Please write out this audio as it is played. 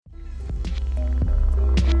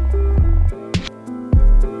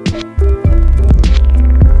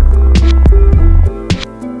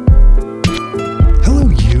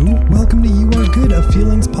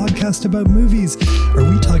podcast about movies. Are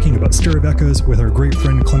we talking about Stir of Echoes with our great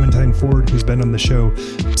friend Clementine Ford, who's been on the show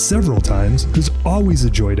several times, who's always a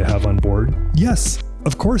joy to have on board? Yes.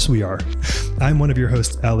 Of course we are. I'm one of your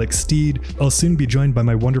hosts, Alex Steed. I'll soon be joined by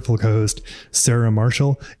my wonderful co-host, Sarah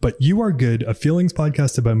Marshall. But You Are Good, a feelings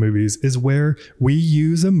podcast about movies, is where we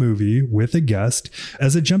use a movie with a guest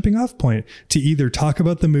as a jumping off point to either talk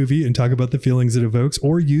about the movie and talk about the feelings it evokes,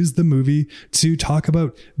 or use the movie to talk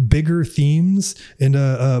about bigger themes and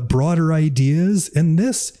broader ideas. And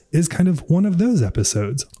this is kind of one of those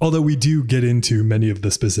episodes, although we do get into many of the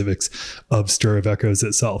specifics of Stir of Echoes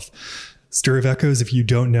itself. Stir of Echoes, if you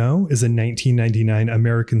don't know, is a 1999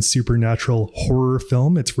 American supernatural horror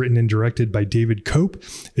film. It's written and directed by David Cope.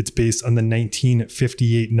 It's based on the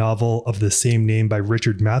 1958 novel of the same name by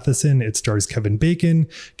Richard Matheson. It stars Kevin Bacon,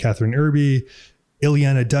 Catherine Irby,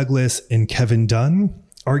 Illeana Douglas, and Kevin Dunn.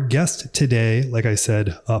 Our guest today, like I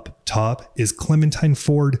said up top, is Clementine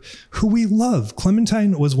Ford, who we love.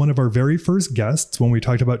 Clementine was one of our very first guests when we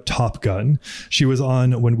talked about Top Gun. She was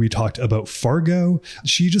on when we talked about Fargo.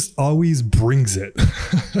 She just always brings it.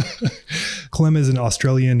 Clem is an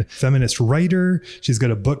Australian feminist writer. She's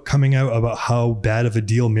got a book coming out about how bad of a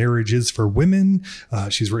deal marriage is for women.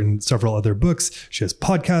 She's written several other books. She has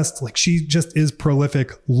podcasts. Like, she just is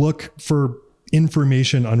prolific. Look for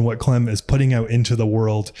information on what Clem is putting out into the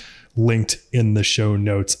world linked in the show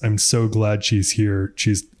notes. I'm so glad she's here.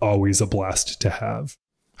 She's always a blast to have.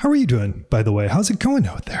 How are you doing, by the way? How's it going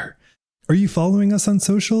out there? Are you following us on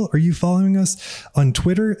social? Are you following us on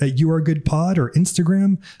Twitter at You Are Good Pod or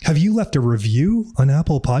Instagram? Have you left a review on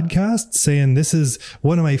Apple Podcasts saying this is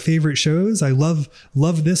one of my favorite shows? I love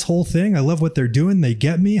this whole thing. I love what they're doing. They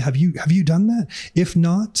get me. Have you done that? If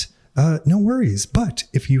not, no worries. But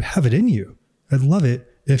if you have it in you, I'd love it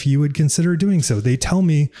if you would consider doing so. They tell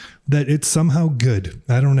me that it's somehow good.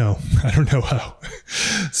 I don't know how.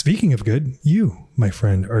 Speaking of good, you, my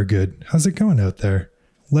friend, are good. How's it going out there?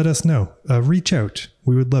 Let us know. Reach out.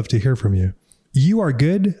 We would love to hear from you. You Are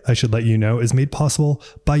Good, I should let you know, is made possible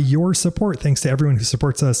by your support. Thanks to everyone who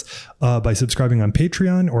supports us by subscribing on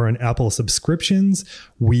Patreon or on Apple subscriptions.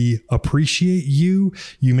 We appreciate you.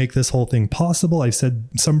 You make this whole thing possible. I've said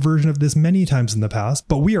some version of this many times in the past,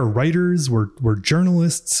 but we are writers, we're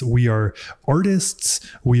journalists, we are artists,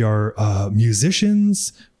 we are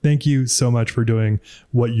musicians. Thank you so much for doing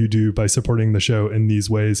what you do by supporting the show in these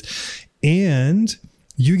ways. And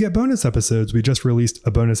you get bonus episodes. We just released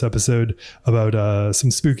a bonus episode about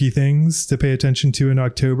some spooky things to pay attention to in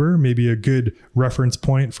October. Maybe a good reference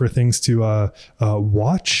point for things to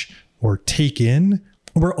watch or take in.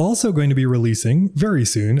 We're also going to be releasing very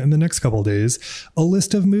soon, in the next couple of days, a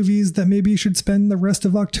list of movies that maybe you should spend the rest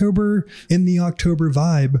of October in the October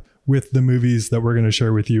vibe with the movies that we're going to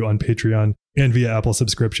share with you on Patreon and via Apple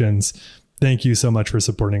subscriptions. Thank you so much for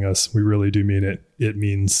supporting us. We really do mean it. It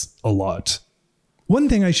means a lot. One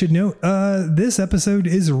thing I should note, this episode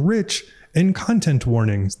is rich in content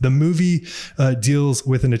warnings. The movie deals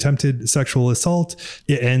with an attempted sexual assault.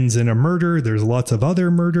 It ends in a murder. There's lots of other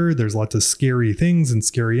murder. There's lots of scary things and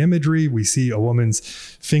scary imagery. We see a woman's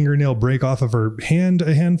fingernail break off of her hand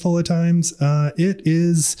a handful of times. It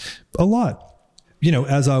is a lot. You know,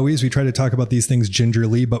 as always, we try to talk about these things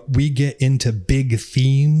gingerly, but we get into big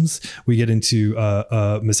themes. We get into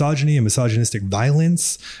misogyny and misogynistic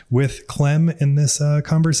violence with Clem in this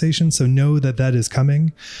conversation. So know that that is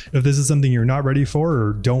coming. If this is something you're not ready for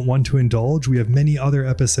or don't want to indulge, we have many other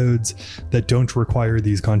episodes that don't require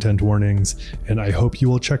these content warnings, and I hope you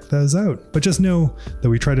will check those out. But just know that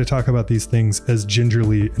we try to talk about these things as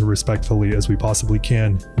gingerly and respectfully as we possibly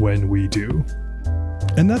can when we do.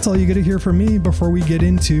 And that's all you get to hear from me before we get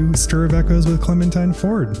into Stir of Echoes with Clementine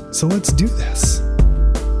Ford. So let's do this.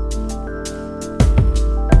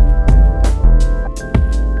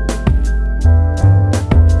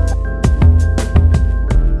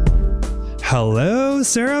 Hello,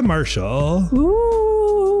 Sarah Marshall.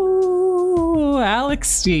 Ooh, Alex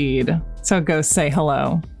Steed. So go say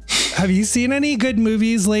hello. Have you seen any good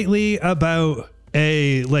movies lately about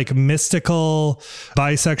a like mystical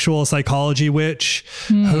bisexual psychology witch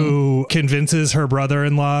who convinces her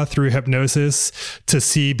brother-in-law through hypnosis to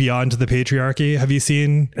see beyond the patriarchy? Have you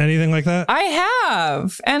seen anything like that? I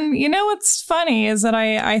have. And you know what's funny is that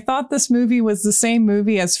I thought this movie was the same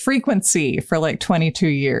movie as Frequency for like 22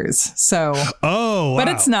 years. So, oh, wow. But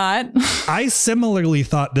it's not. I similarly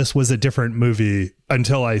thought this was a different movie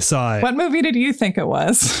until I saw it. What movie did you think it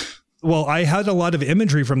was? Well, I had a lot of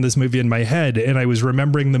imagery from this movie in my head, and I was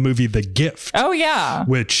remembering the movie The Gift. Oh, yeah.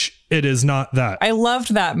 Which it is not that. I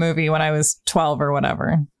loved that movie when I was 12 or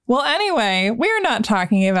whatever. Well, anyway, we're not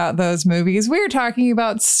talking about those movies. We're talking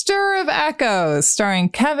about Stir of Echoes, starring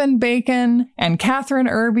Kevin Bacon and Catherine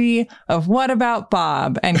Irby of What About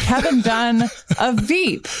Bob, and Kevin Dunn of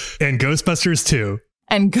Veep. And Ghostbusters 2.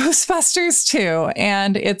 And Ghostbusters 2.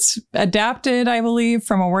 And it's adapted, I believe,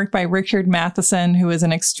 from a work by Richard Matheson, who is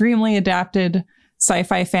an extremely adapted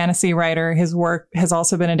sci-fi fantasy writer. His work has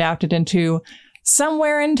also been adapted into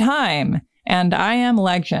Somewhere in Time and I Am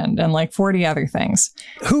Legend and like 40 other things.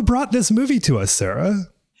 Who brought this movie to us, Sarah?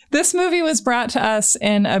 This movie was brought to us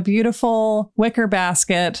in a beautiful wicker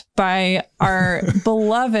basket by our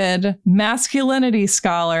beloved masculinity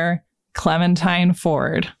scholar, Clementine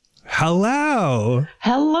Ford. Hello.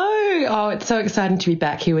 Hello. Oh, it's so exciting to be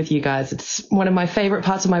back here with you guys. It's one of my favorite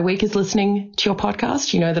parts of my week is listening to your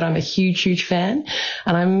podcast. You know that I'm a huge, huge fan,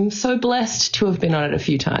 and I'm so blessed to have been on it a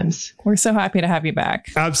few times. We're so happy to have you back.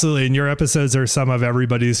 Absolutely. And your episodes are some of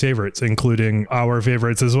everybody's favorites, including our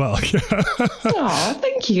favorites as well. Oh,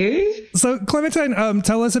 thank you. So, Clementine,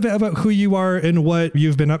 tell us a bit about who you are and what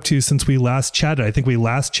you've been up to since we last chatted. I think we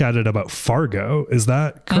last chatted about Fargo. Is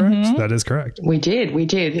that correct? Mm-hmm. That is correct. We did.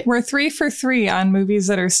 We're 3 for 3 on movies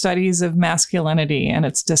that are studies of masculinity and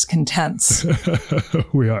its discontents.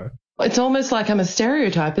 We are. It's almost like I'm a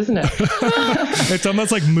stereotype, isn't it? It's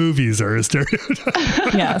almost like movies are a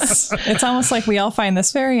stereotype. Yes. It's almost like we all find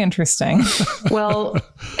this very interesting. Well,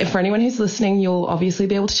 for anyone who's listening, you'll obviously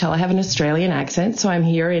be able to tell I have an Australian accent. So I'm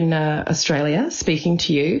here in Australia speaking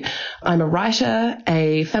to you. I'm a writer,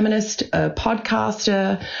 a feminist, a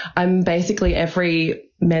podcaster. I'm basically every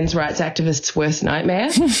men's rights activist's worst nightmare.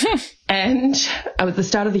 And at the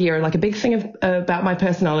start of the year, like a big thing about my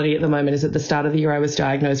personality at the moment is at the start of the year, I was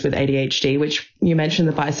diagnosed with ADHD, which you mentioned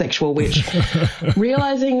the bisexual, which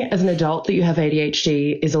realizing as an adult that you have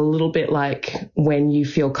ADHD is a little bit like when you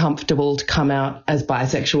feel comfortable to come out as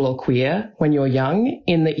bisexual or queer when you're young,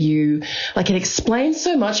 in that you, like, it explains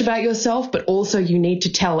so much about yourself, but also you need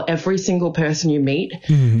to tell every single person you meet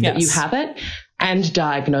that you have it. And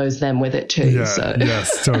diagnose them with it too. Yeah, so.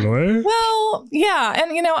 Yes, totally. Well, yeah.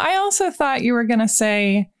 And, you know, I also thought you were going to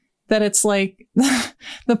say that it's like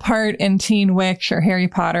the part in Teen Witch or Harry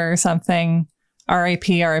Potter or something,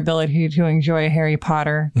 R.I.P. our ability to enjoy Harry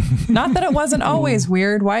Potter. Not that it wasn't always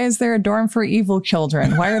weird. Why is there a dorm for evil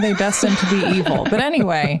children? Why are they destined to be evil? But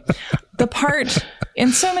anyway, the part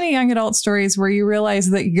in so many young adult stories where you realize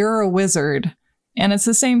that you're a wizard. And it's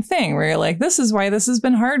the same thing where you're like, this is why this has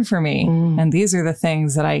been hard for me. And these are the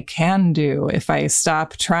things that I can do if I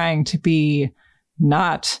stop trying to be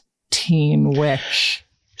not Teen Witch.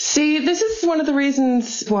 See, this is one of the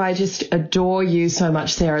reasons why I just adore you so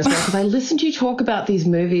much, Sarah, as well, because I listened to you talk about these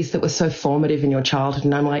movies that were so formative in your childhood.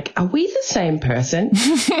 And I'm like, are we the same person?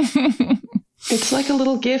 It's like a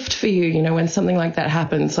little gift for you, you know, when something like that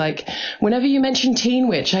happens. Like whenever you mention Teen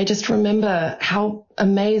Witch, I just remember how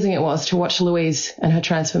amazing it was to watch Louise and her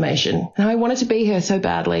transformation. And I wanted to be her so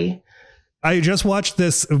badly. I just watched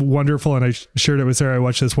this wonderful, and I shared it with Sarah, I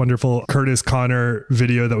watched this wonderful Curtis Connor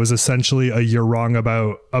video that was essentially a You're Wrong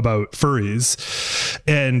about furries.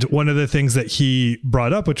 And one of the things that he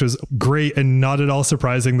brought up, which was great and not at all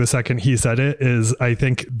surprising the second he said it, is I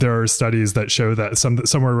think there are studies that show that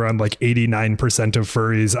somewhere around like 89% of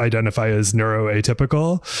furries identify as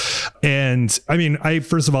neuroatypical. And I mean,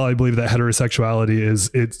 first of all, I believe that heterosexuality is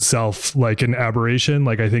itself like an aberration.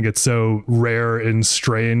 Like I think it's so rare and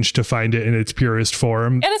strange to find it in its purest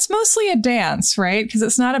form. And it's mostly a dance, right? Because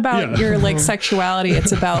it's not about your like sexuality.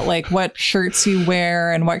 It's about like what shirts you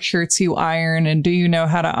wear and what shirts you iron and do you know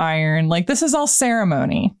how to iron. Like this is all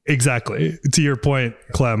ceremony. Exactly. To your point,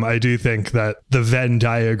 Clem, I do think that the Venn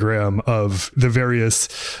diagram of the various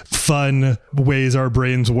fun ways our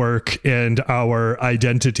brains work and our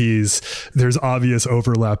identities, there's obvious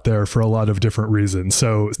overlap there for a lot of different reasons.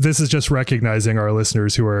 So this is just recognizing our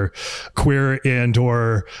listeners who are queer and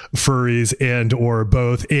or furries and or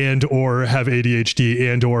both and or have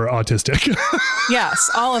ADHD and or autistic.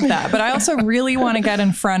 Yes, all of that. But I also really want to get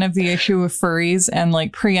in front of the issue of furries and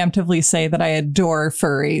like preemptively say that I adore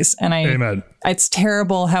furries. And Amen. It's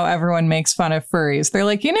terrible how everyone makes fun of furries. They're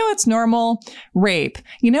like, you know, it's normal rape.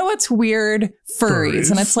 You know, what's weird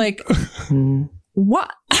furries. And it's like,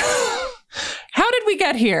 what? How did we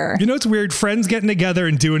get here? You know, it's weird. Friends getting together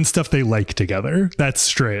and doing stuff they like together. That's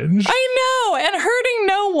strange. I know. And hurting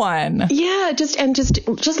no one. Yeah.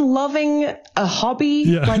 Just loving a hobby.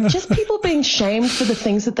 Yeah. Like just people being shamed for the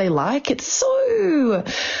things that they like. It's so,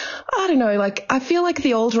 I don't know. Like, I feel like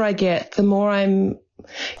the older I get, the more I'm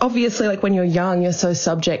obviously like when you're young, you're so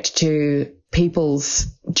subject to people's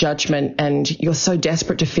judgment and you're so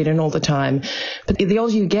desperate to fit in all the time. But the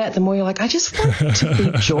older you get, the more you're like, I just want to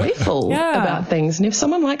be joyful about things. And if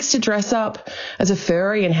someone likes to dress up as a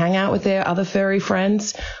furry and hang out with their other furry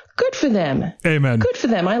friends, good for them. Amen. Good for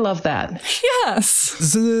them. I love that. Yes.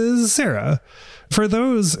 Sarah, for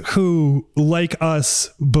those who, like us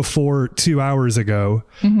before 2 hours ago,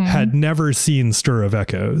 had never seen Stir of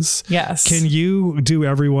Echoes. Yes. Can you do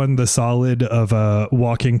everyone the solid of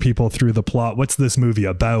walking people through the plot? What's this movie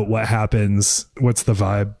about? What happens? What's the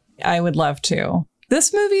vibe? I would love to.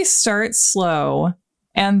 This movie starts slow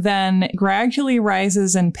and then gradually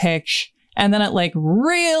rises in pitch. And then it like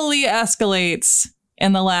really escalates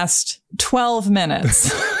in the last 12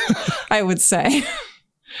 minutes, I would say.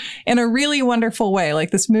 In a really wonderful way.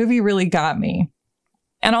 Like, this movie really got me.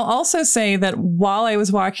 And I'll also say that while I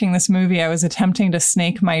was watching this movie, I was attempting to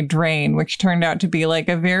snake my drain, which turned out to be like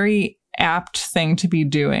a very apt thing to be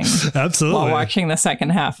doing. Absolutely. While watching the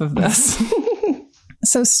second half of this.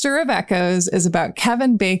 So Stir of Echoes is about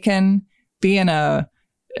Kevin Bacon being a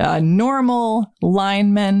normal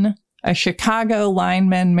lineman, a Chicago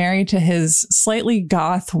lineman married to his slightly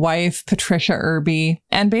goth wife, Patricia Irby.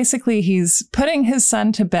 And basically he's putting his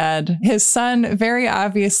son to bed. His son, very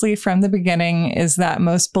obviously from the beginning, is that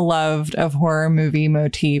most beloved of horror movie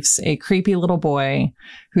motifs, a creepy little boy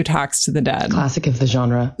who talks to the dead. Classic of the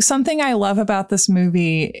genre. Something I love about this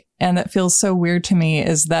movie and that feels so weird to me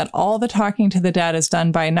is that all the talking to the dead is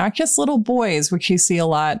done by not just little boys, which you see a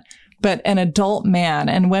lot, but an adult man,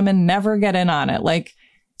 and women never get in on it. Like,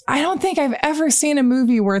 I don't think I've ever seen a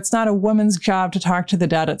movie where it's not a woman's job to talk to the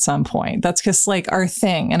dead at some point. That's just like our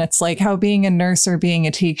thing. And it's like how being a nurse or being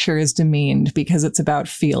a teacher is demeaned because it's about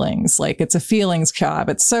feelings. Like, it's a feelings job.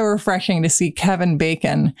 It's so refreshing to see Kevin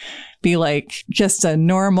Bacon be like just a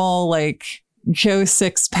normal, like, Joe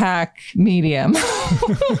Six-Pack medium.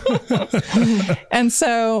 And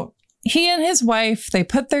so he and his wife, they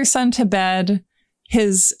put their son to bed.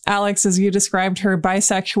 His, Alex, as you described her,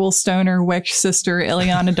 bisexual stoner witch sister,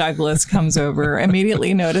 Ileana Douglas, comes over,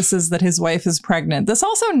 immediately notices that his wife is pregnant. This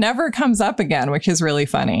also never comes up again, which is really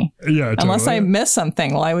funny. Yeah, totally. Unless I missed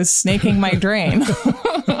something while I was snaking my drain.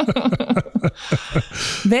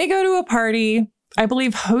 They go to a party, I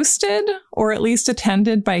believe hosted or at least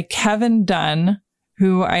attended by Kevin Dunn,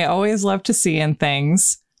 who I always love to see in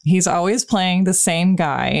things. He's always playing the same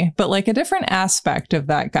guy, but like a different aspect of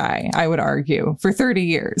that guy, I would argue, for 30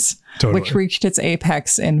 years, which reached its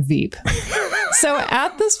apex in Veep. So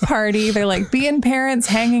at this party, they're like being parents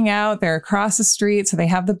hanging out. They're across the street. So they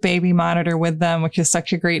have the baby monitor with them, which is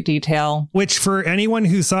such a great detail. Which, for anyone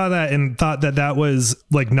who saw that and thought that that was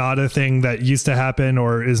like not a thing that used to happen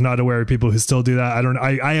or is not aware of people who still do that, I don't know.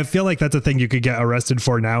 I feel like that's a thing you could get arrested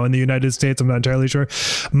for now in the United States. I'm not entirely sure.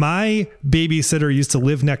 My babysitter used to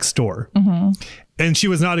live next door. Mm-hmm. And she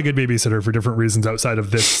was not a good babysitter for different reasons outside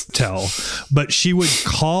of this tell. But she would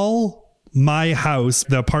call my house,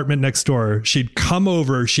 the apartment next door. She'd come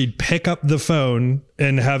over, she'd pick up the phone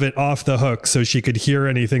and have it off the hook so she could hear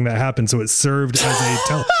anything that happened. So it served as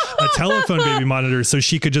a telephone baby monitor, so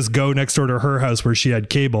she could just go next door to her house where she had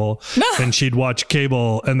cable and she'd watch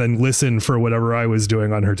cable and then listen for whatever I was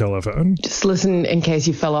doing on her telephone. Just listen in case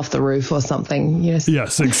you fell off the roof or something. Yes,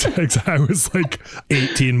 exactly. I was like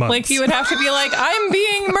 18 months. Like, you would have to be like, I'm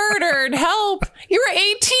being murdered. Help. You were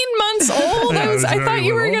 18 months old. Yeah, I thought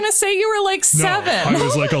you were going to say you were like 7. No, I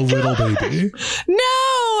was like a little baby.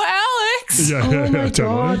 No, Alex. Yeah,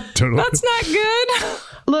 totally. That's not good.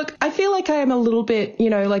 Look, I feel like I am a little bit,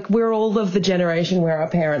 like we're all of the generation where our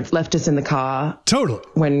parents left us in the car. Totally.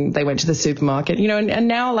 When they went to the supermarket, and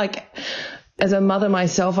now, like, as a mother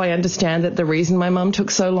myself, I understand that the reason my mum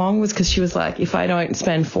took so long was because she was like, if I don't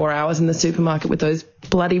spend 4 hours in the supermarket with those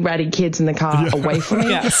bloody ratty kids in the car away from me,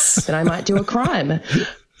 then I might do a crime.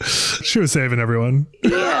 She was saving everyone.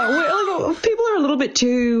 Yeah, people are a little bit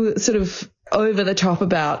too sort of over the top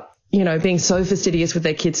about, being so fastidious with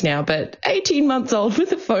their kids now, but 18 months old with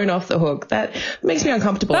a phone off the hook, that makes me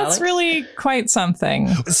uncomfortable. That's Alex. really quite something.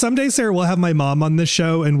 Someday, Sarah, we'll have my mom on this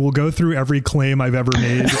show and we'll go through every claim I've ever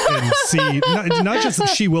made and see, not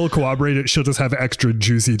just she will corroborate it, she'll just have extra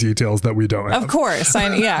juicy details that we don't have. Of course.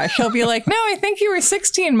 She'll be like, no, I think you were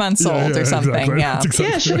 16 months old or something. Exactly. Yeah. Exactly.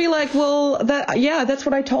 Yeah, she'll be like, well, that's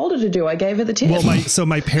what I told her to do. I gave her the tip. Well,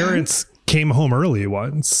 my parents came home early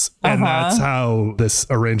once, and that's how this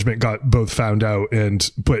arrangement got both found out and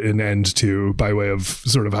put an end to by way of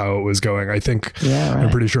sort of how it was going. I think I'm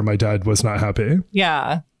pretty sure my dad was not happy.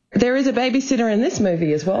 Yeah. There is a babysitter in this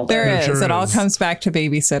movie as well. There is. Sure it all comes back to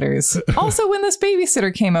babysitters. Also, when this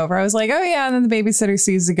babysitter ccame over, I was like, oh yeah, and then the babysitter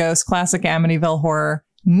sees the ghost, classic Amityville horror.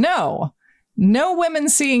 No. no women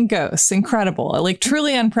seeing ghosts. Incredible. Like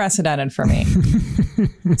truly unprecedented for me.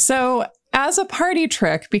 So as a party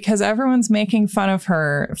trick, because everyone's making fun of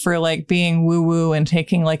her for like being woo-woo and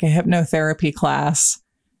taking like a hypnotherapy class,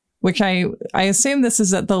 which I assume this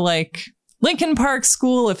is at the like Lincoln Park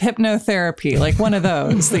School of Hypnotherapy, like one of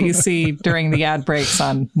those that you see during the ad breaks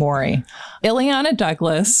on Maury. Ileana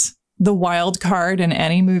Douglas, the wild card in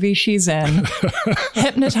any movie she's in,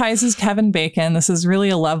 hypnotizes Kevin Bacon. This is really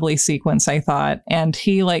a lovely sequence, I thought. And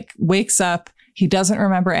he like wakes up. He doesn't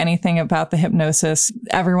remember anything about the hypnosis.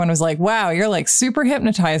 Everyone was like, wow, you're like super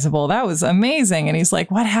hypnotizable. That was amazing. And he's like,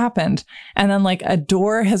 what happened? And then like a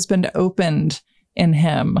door has been opened in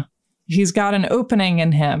him. He's got an opening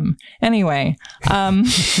in him. Anyway.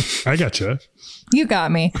 I gotcha. You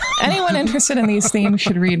got me. Anyone interested in these themes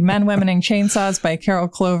should read Men, Women, and Chainsaws by Carol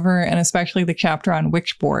Clover, and especially the chapter on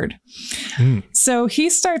Witchboard. So he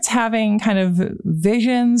starts having kind of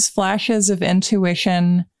visions, flashes of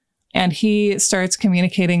intuition, and he starts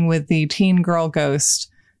communicating with the teen girl ghost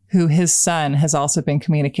who his son has also been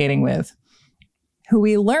communicating with, who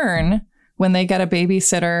we learn when they get a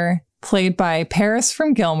babysitter played by Paris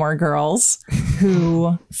from Gilmore Girls,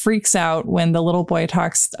 who freaks out when the little boy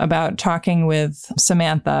talks about talking with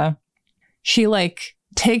Samantha. She like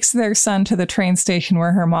takes their son to the train station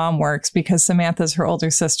where her mom works because Samantha's her older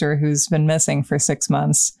sister who's been missing for 6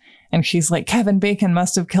 months. And she's like, Kevin Bacon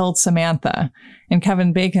must have killed Samantha. And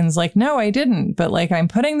Kevin Bacon's like, no, I didn't. But like, I'm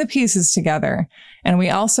putting the pieces together. And we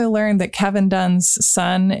also learned that Kevin Dunn's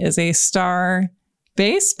son is a star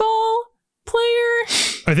baseball player.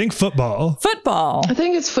 I think football. I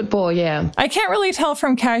think it's football, yeah. I can't really tell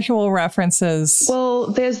from casual references. Well,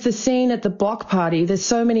 there's the scene at the block party. There's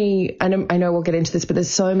so many, I know we'll get into this, but there's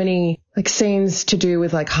so many like scenes to do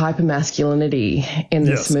with like hypermasculinity in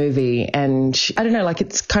this movie. And I don't know, like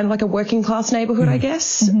it's kind of like a working class neighborhood, I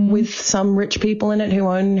guess, with some rich people in it who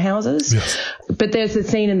own houses. Yes. But there's the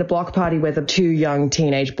scene in the block party where the two young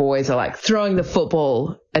teenage boys are like throwing the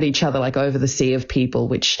football at each other, like over the sea of people,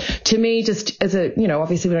 which to me just as a, you know,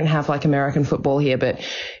 obviously we don't have like American football here, but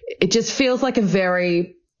it just feels like a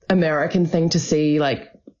very American thing to see. Like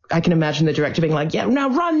I can imagine the director being like, yeah, now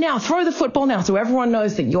run now, throw the football now. So everyone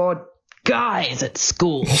knows that you're guys at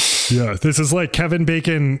school. Yeah, this is like Kevin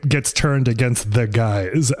Bacon gets turned against the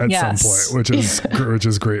guys at some point, which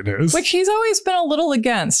is great news. Which he's always been a little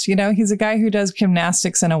against. You know, he's a guy who does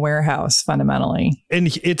gymnastics in a warehouse fundamentally.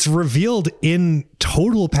 And it's revealed in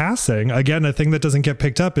total passing. Again, a thing that doesn't get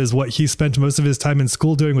picked up is what he spent most of his time in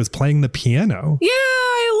school doing was playing the piano. Yeah,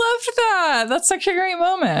 I loved that. That's such a great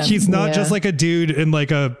moment. He's not just like a dude in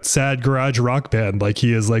like a sad garage rock band. Like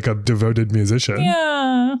he is like a devoted musician.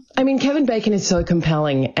 Yeah. I mean, Kevin Bacon is so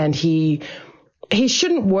compelling, and he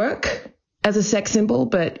shouldn't work as a sex symbol,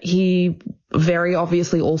 but he very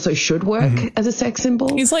obviously also should work as a sex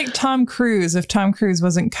symbol. He's like Tom Cruise if Tom Cruise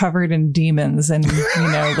wasn't covered in demons and,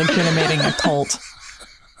 you know, legitimating a cult.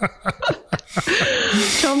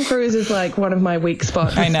 Tom Cruise is like one of my weak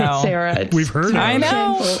spots. I know. Sarah. We've heard I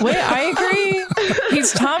know. Wait, I agree.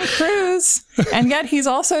 He's Tom Cruise, and yet he's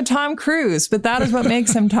also Tom Cruise, but that is what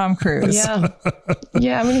makes him Tom Cruise. Yeah.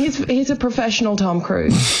 Yeah, I mean, he's a professional Tom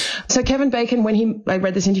Cruise. So Kevin Bacon, I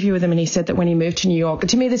read this interview with him, and he said that when he moved to New York,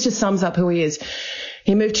 to me, this just sums up who he is.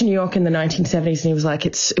 He moved to New York in the 1970s, and he was like,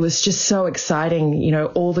 it was just so exciting. You know,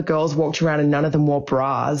 all the girls walked around and none of them wore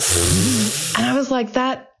bras. And I was like,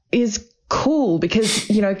 that is cool, because,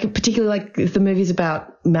 you know, particularly like if the movie's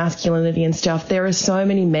about masculinity and stuff, there are so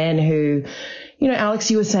many men who, you know, Alex,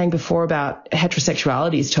 you were saying before about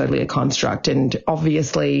heterosexuality is totally a construct, and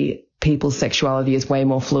obviously people's sexuality is way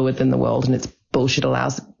more fluid than the world, and it's bullshit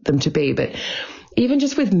allows them to be. But even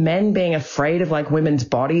just with men being afraid of like women's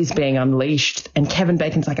bodies being unleashed, and Kevin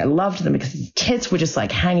Bacon's like, I loved them because his tits were just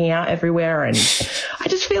like hanging out everywhere. And I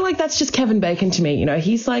just feel like that's just Kevin Bacon to me. You know,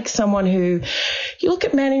 he's like someone who you look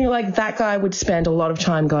at men and you're like, that guy would spend a lot of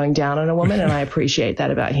time going down on a woman. And I appreciate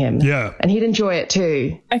that about him. Yeah. And he'd enjoy it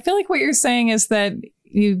too. I feel like what you're saying is that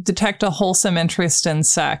you detect a wholesome interest in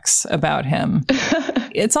sex about him.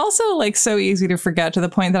 It's also like so easy to forget, to the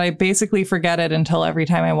point that I basically forget it until every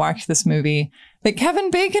time I watch this movie, that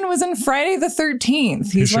Kevin Bacon was in Friday the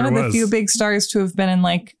 13th. He's one of the few big stars to have been in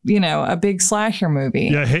like, you know, a big slasher movie.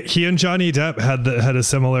 Yeah, he and Johnny Depp had a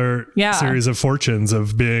similar series of fortunes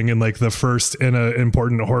of being in like the first in an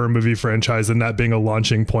important horror movie franchise, and that being a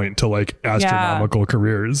launching point to like astronomical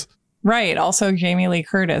careers. Right. Also Jamie Lee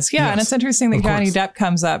Curtis. Yeah. Yes, and it's interesting that Johnny Depp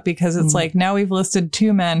comes up, because it's like now we've listed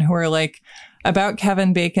two men who are like about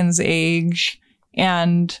Kevin Bacon's age.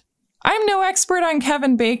 And I'm no expert on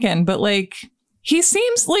Kevin Bacon, but like He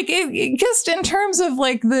seems like just in terms of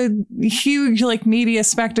like the huge like media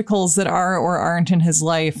spectacles that are or aren't in his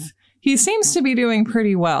life, he seems to be doing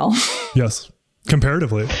pretty well. Yes.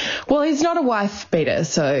 Comparatively. Well, he's not a wife beater,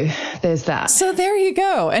 so there's that. So there you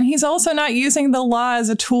go. And he's also not using the law as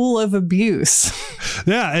a tool of abuse.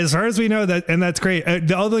 Yeah, as far as we know, that, and that's great.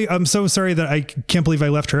 I'm so sorry that I can't believe I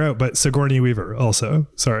left her out, but Sigourney Weaver also.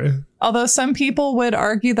 Sorry. Although some people would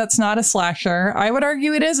argue that's not a slasher, I would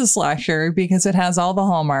argue it is a slasher because it has all the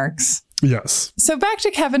hallmarks. Yes. So back to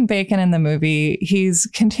Kevin Bacon in the movie. He's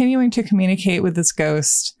continuing to communicate with this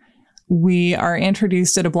ghost. We are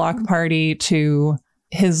introduced at a block party to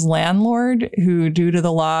his landlord, who, due to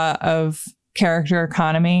the law of character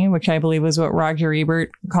economy, which I believe was what Roger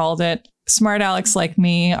Ebert called it, smart Alex like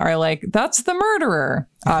me are like, that's the murderer,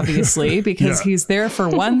 obviously, because he's there for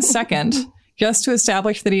 1 second just to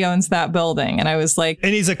establish that he owns that building. And I was like...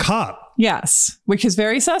 And he's a cop. Yes, which is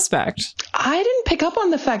very suspect. I didn't pick up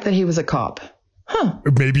on the fact that he was a cop. Huh.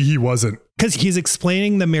 Maybe he wasn't. Because he's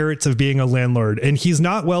explaining the merits of being a landlord, and he's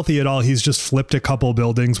not wealthy at all. He's just flipped a couple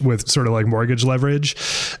buildings with sort of like mortgage leverage.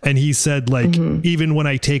 And he said, like, even when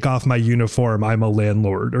I take off my uniform, I'm a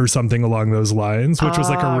landlord or something along those lines, which was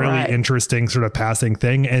like a really interesting sort of passing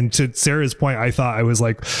thing. And to Sarah's point, I thought, I was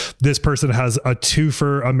like, this person has a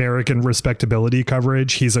twofer American respectability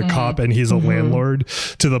coverage. He's a cop and he's a landlord,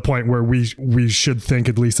 to the point where we should think,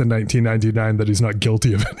 at least in 1999, that he's not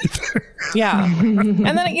guilty of anything. Yeah.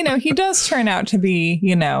 And then, you know, he does turn out to be,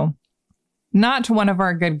 you know, not one of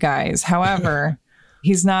our good guys. However,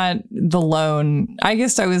 he's not the lone. I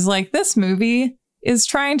guess I was like, this movie is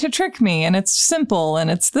trying to trick me, and it's simple, and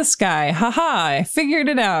it's this guy. Haha, I figured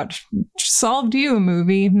it out. Solved you,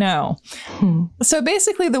 movie. No. So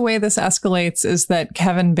basically the way this escalates is that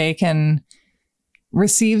Kevin Bacon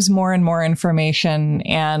receives more and more information,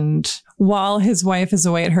 and while his wife is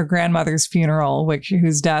away at her grandmother's funeral,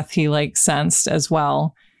 whose death he like sensed as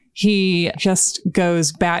well, he just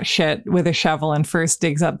goes batshit with a shovel and first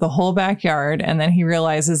digs up the whole backyard. And then he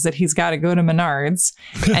realizes that he's got to go to Menards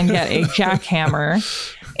and get a jackhammer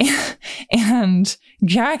and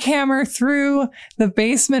jackhammer through the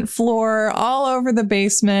basement floor, all over the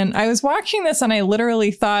basement. I was watching this and I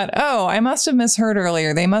literally thought, oh, I must have misheard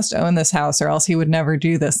earlier. They must own this house or else he would never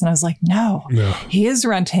do this. And I was like, no, he is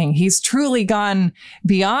renting. He's truly gone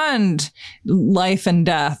beyond life and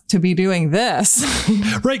death to be doing this.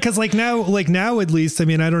 Right. Cause like now at least, I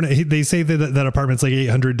mean, I don't know. They say that apartment's like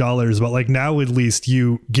 $800, but like now at least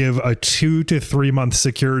you give a 2 to 3 month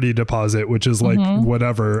security deposit, which is like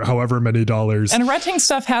however many dollars. And renting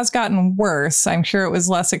stuff has gotten worse. I'm sure it was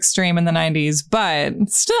less extreme in the 90s, but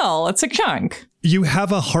still, it's a chunk. You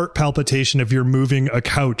have a heart palpitation if you're moving a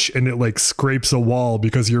couch and it like scrapes a wall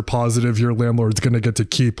because you're positive your landlord's going to get to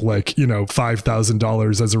keep like, you know,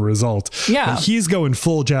 $5,000 as a result. Yeah. Like he's going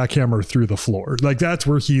full jackhammer through the floor. Like that's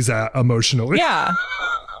where he's at emotionally. Yeah.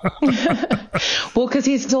 Well, because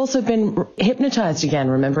he's also been hypnotized again.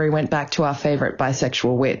 Remember, he went back to our favorite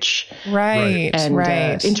bisexual witch. Right.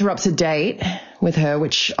 And interrupts a date with her,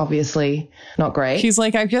 which obviously not great. She's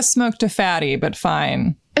like, I've just smoked a fatty, but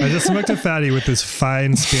fine. I just smoked a fatty with this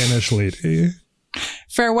fine Spanish lady.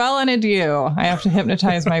 Farewell and adieu. I have to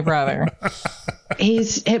hypnotize my brother.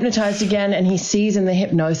 He's hypnotized again and he sees in the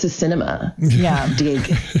hypnosis cinema. Yeah. Dig.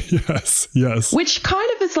 Yes. Which kind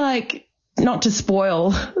of is like, not to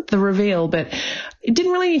spoil the reveal, but it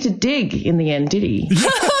didn't really need to dig in the end, did he?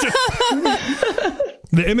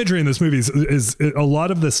 The imagery in this movie is a lot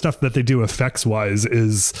of the stuff that they do effects wise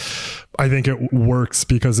is, I think it works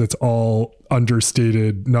because it's all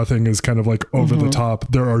understated. Nothing is kind of like over the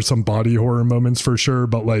top. There are some body horror moments for sure,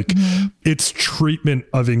 but like its treatment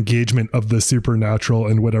of engagement of the supernatural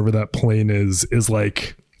and whatever that plane is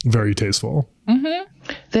like very tasteful.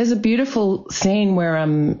 There's a beautiful scene where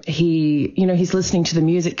he's listening to the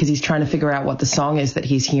music because he's trying to figure out what the song is that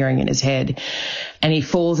he's hearing in his head, and he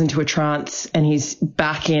falls into a trance and he's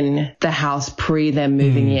back in the house pre them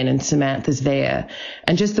moving in, and Samantha's there,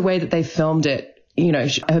 and just the way that they filmed it, you know,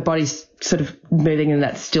 her body's sort of moving in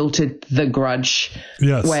that stilted The Grudge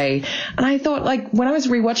way. And I thought, like, when I was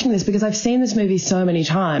rewatching this, because I've seen this movie so many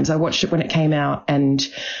times, I watched it when it came out, and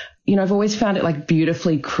you know, I've always found it like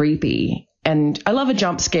beautifully creepy. And I love a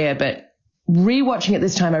jump scare, but rewatching it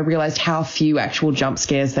this time, I realized how few actual jump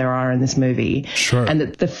scares there are in this movie. Sure. And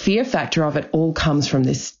that the fear factor of it all comes from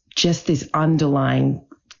this underlying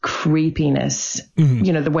creepiness.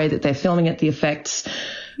 You know, the way that they're filming it, the effects.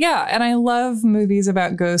 Yeah, and I love movies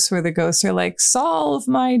about ghosts where the ghosts are like, solve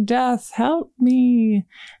my death, help me.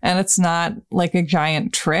 And it's not like a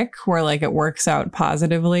giant trick where like it works out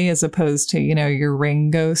positively as opposed to, you know, your Ring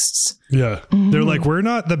ghosts. Yeah. Mm-hmm. They're like, we're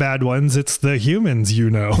not the bad ones. It's the humans, you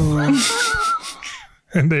know.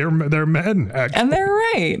 And they're men, actually. And they're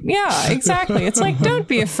right. Yeah, exactly. It's like, don't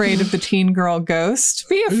be afraid of the teen girl ghost.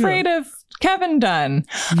 Be afraid of Kevin Dunn.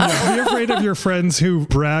 Yeah, be afraid of your friends who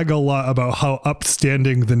brag a lot about how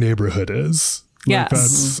upstanding the neighborhood is. Yes.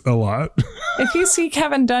 That's a lot. If you see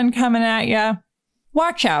Kevin Dunn coming at you,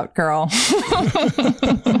 watch out, girl.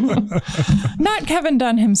 Not Kevin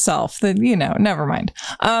Dunn himself. Never mind.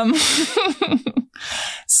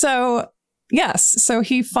 So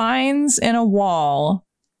he finds in a wall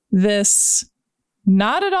this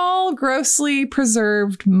not at all grossly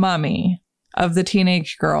preserved mummy of the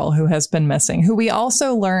teenage girl who has been missing, who we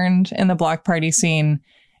also learned in the block party scene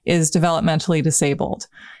is developmentally disabled.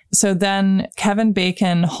 So then Kevin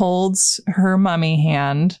Bacon holds her mummy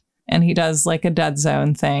hand and he does like a dead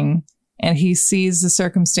zone thing and he sees the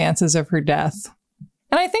circumstances of her death.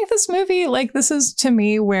 And I think this movie, like, this is to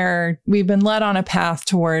me where we've been led on a path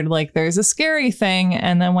toward like, there's a scary thing.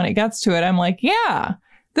 And then when it gets to it, I'm like, yeah,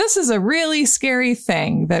 this is a really scary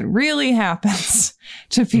thing that really happens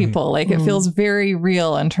to people. Like, it feels very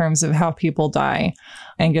real in terms of how people die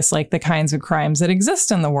and just like the kinds of crimes that exist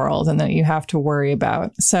in the world and that you have to worry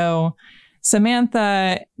about. So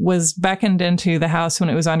Samantha was beckoned into the house when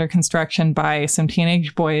it was under construction by some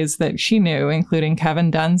teenage boys that she knew, including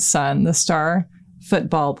Kevin Dunn's son, the star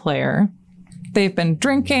football player. They've been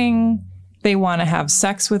drinking. They want to have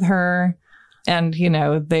sex with her. And, you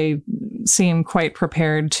know, they seem quite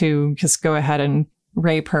prepared to just go ahead and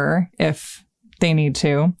rape her if they need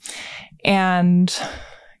to. And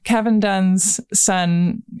Kevin Dunn's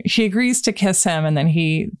son, she agrees to kiss him. And then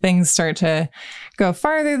things start to go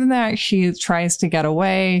farther than that. She tries to get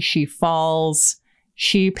away. She falls.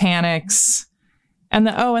 She panics. And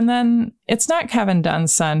then it's not Kevin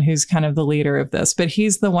Dunn's son who's kind of the leader of this, but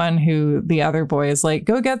he's the one who the other boy is like,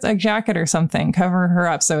 go get a jacket or something, cover her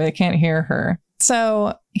up so they can't hear her.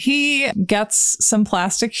 So he gets some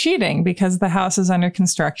plastic sheeting because the house is under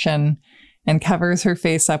construction and covers her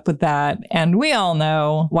face up with that. And we all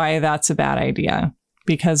know why that's a bad idea,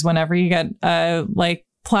 because whenever you get a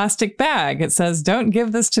plastic bag, it says, don't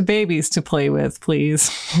give this to babies to play with,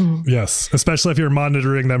 please. Yes, especially if you're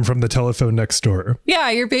monitoring them from the telephone next door.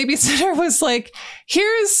 Yeah, your babysitter was like,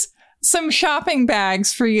 here's some shopping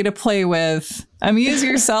bags for you to play with. Amuse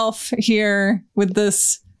yourself here with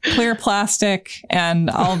this clear plastic,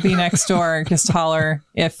 and I'll be next door. Just holler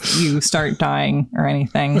if you start dying or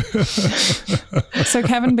anything. So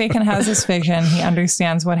Kevin Bacon has this vision. He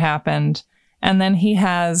understands what happened. And then he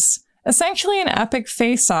has essentially an epic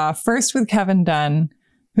face-off, first with Kevin Dunn,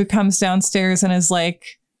 who comes downstairs and is like,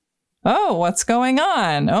 oh, what's going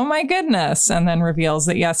on? Oh, my goodness. And then reveals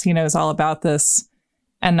that, yes, he knows all about this.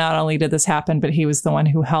 And not only did this happen, but he was the one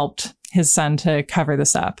who helped his son to cover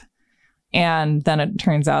this up. And then it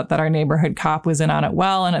turns out that our neighborhood cop was in on it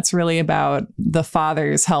well. And it's really about the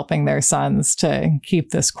fathers helping their sons to keep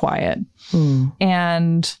this quiet.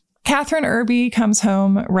 And Catherine Irby comes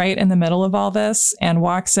home right in the middle of all this and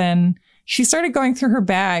walks in. She started going through her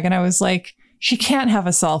bag and I was like, she can't have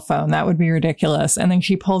a cell phone. That would be ridiculous. And then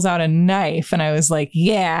she pulls out a knife and I was like,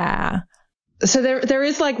 yeah. So there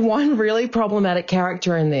is like one really problematic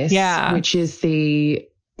character in this, which is the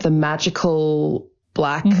magical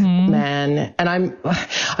black man. And I'm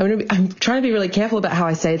trying to be really careful about how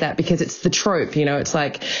I say that because it's the trope, you know, it's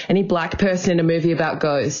like any black person in a movie about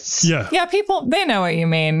ghosts. Yeah. Yeah. People, they know what you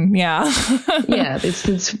mean. Yeah. Yeah. It's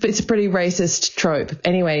a pretty racist trope.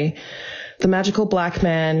 Anyway, the magical black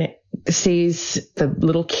man sees the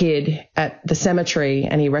little kid at the cemetery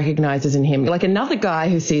and he recognizes in him like another guy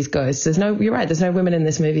who sees ghosts. You're right. There's no women in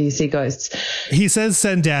this movie who see ghosts. He says,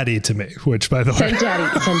 send daddy to me, which by the way. Send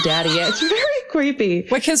daddy. Yeah. It's very creepy.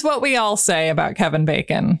 Which is what we all say about Kevin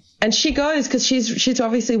Bacon. And she goes because she's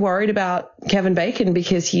obviously worried about Kevin Bacon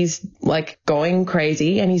because he's like going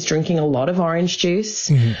crazy and he's drinking a lot of orange juice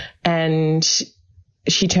and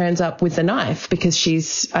she turns up with the knife because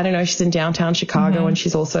she's in downtown Chicago and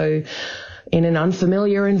she's also in an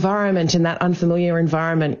unfamiliar environment, and that unfamiliar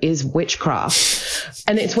environment is witchcraft.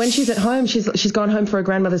 And it's when she's at home, she's gone home for her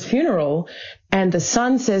grandmother's funeral, and the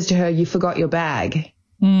son says to her, you forgot your bag.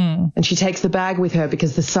 And she takes the bag with her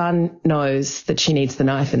because the son knows that she needs the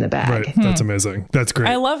knife in the bag. Right. That's amazing. That's great.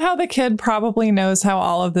 I love how the kid probably knows how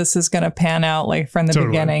all of this is going to pan out, like from the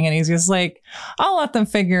beginning. And he's just like, I'll let them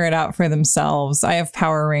figure it out for themselves. I have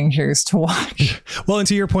Power Rangers to watch. Well, and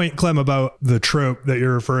to your point, Clem, about the trope that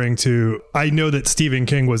you're referring to, I know that Stephen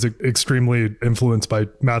King was extremely influenced by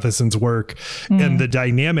Matheson's work. And the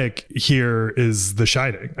dynamic here is The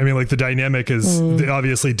Shining. I mean, like the dynamic is the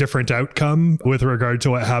obviously different outcome with regard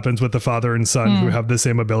to what happens with the father and son who have the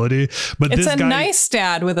same ability. But it's this a guy, nice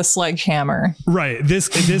dad with a sledgehammer. Right. This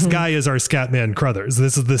guy is our Scatman Crothers.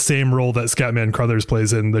 This is the same role that Scatman Crothers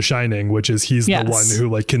plays in The Shining, which is he's the one who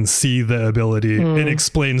like can see the ability and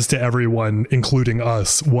explains to everyone, including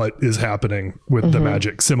us, what is happening with the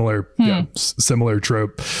magic. Similar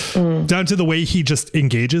trope. Down to the way he just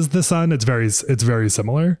engages the son. It's very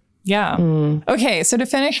similar. Yeah. Okay. So to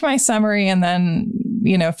finish my summary and then,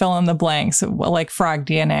 fill in the blanks, like frog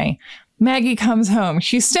DNA. Maggie comes home.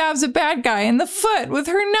 She stabs a bad guy in the foot with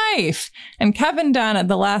her knife. And Kevin Dunn at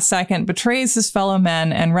the last second betrays his fellow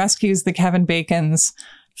men and rescues the Kevin Bacons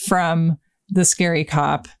from the scary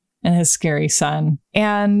cop and his scary son.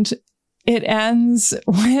 And it ends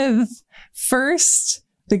with first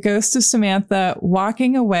the ghost of Samantha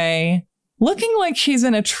walking away, looking like she's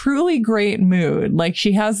in a truly great mood. Like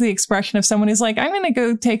she has the expression of someone who's like, I'm going to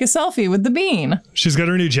go take a selfie with the bean. She's got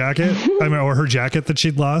her new jacket, or her jacket that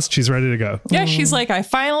she'd lost. She's ready to go. Yeah, she's like, I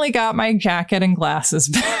finally got my jacket and glasses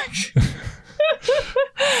back.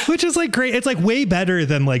 Which is like great. It's like way better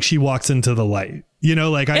than like she walks into the light.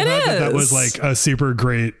 Like I thought that was like a super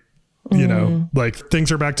great, like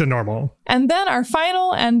things are back to normal. And then our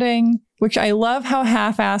final ending, which I love how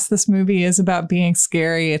half-assed this movie is about being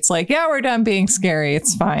scary. It's like, yeah, we're done being scary.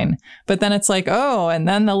 It's fine. But then it's like, oh, and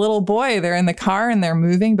then the little boy, they're in the car and they're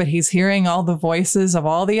moving, but he's hearing all the voices of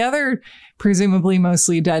all the other presumably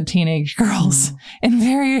mostly dead teenage girls in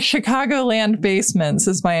various Chicagoland basements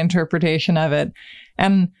is my interpretation of it.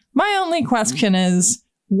 And my only question is,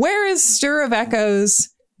 where is Stir of Echoes,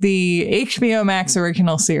 the HBO Max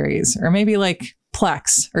original series? Or maybe like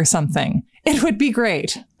Plex or something. It would be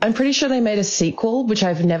great. I'm pretty sure they made a sequel, which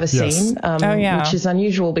I've never seen, which is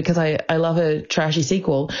unusual because I love a trashy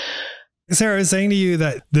sequel. Sarah, I was saying to you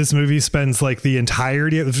that this movie spends like the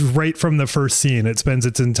entirety, right from the first scene, it spends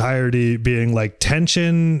its entirety being like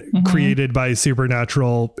tension created by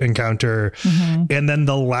supernatural encounter. And then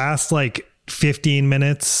the last like 15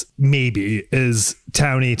 minutes maybe is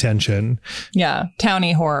townie tension. Yeah,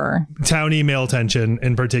 townie horror. Townie male tension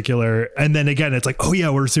in particular. And then again, it's like, oh yeah,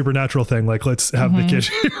 we're a supernatural thing. Like, let's have the kid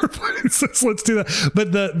here. Let's do that.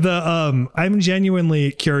 But the I'm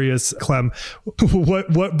genuinely curious, Clem,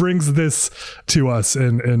 what brings this to us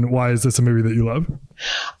and why is this a movie that you love?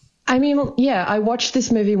 I mean, yeah, I watched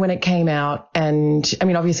this movie when it came out, and I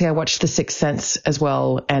mean, obviously I watched The Sixth Sense as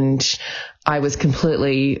well, and I was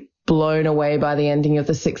completely blown away by the ending of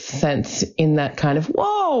The Sixth Sense in that kind of,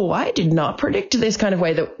 whoa, I did not predict this kind of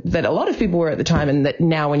way that a lot of people were at the time, and that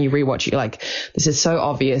now when you rewatch it, you're like, this is so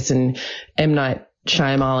obvious, and M. Night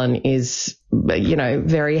Shyamalan is,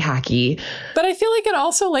 very hacky. But I feel like it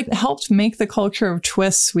also like helped make the culture of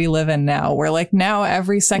twists we live in now, where like now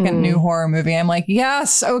every second new horror movie, I'm like,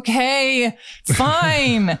 yes, okay,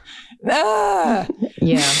 fine. Yeah.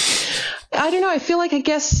 I don't know. I feel like, I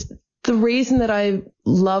guess the reason that I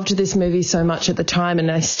loved this movie so much at the time,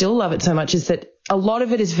 and I still love it so much, is that a lot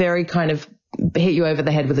of it is very kind of hit you over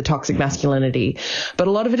the head with the toxic masculinity, but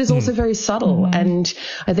a lot of it is also very subtle. And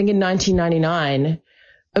I think in 1999,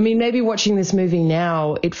 I mean, maybe watching this movie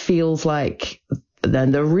now, it feels like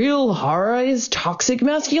then the real horror is toxic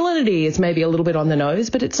masculinity. It's maybe a little bit on the nose,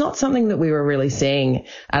 but it's not something that we were really seeing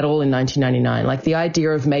at all in 1999. Like the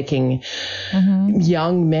idea of making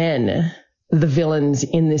young men the villains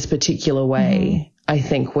in this particular way, I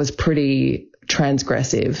think was pretty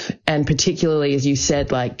transgressive. And particularly, as you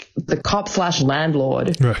said, like the cop /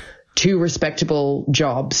 landlord, two respectable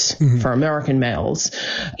jobs for American males.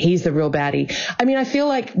 He's the real baddie. I mean, I feel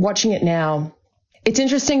like watching it now, it's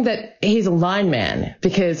interesting that he's a lineman,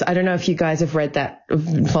 because I don't know if you guys have read that,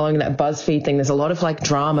 following that BuzzFeed thing. There's a lot of like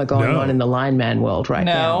drama going on in the lineman world right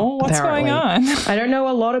now. No, what's going on? I don't know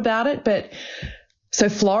a lot about it, but so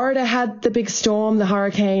Florida had the big storm, the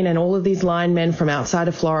hurricane, and all of these linemen from outside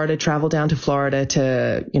of Florida travel down to Florida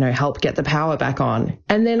to, help get the power back on.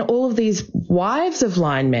 And then all of these wives of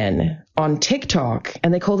linemen on TikTok,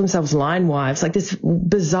 and they call themselves line wives, like this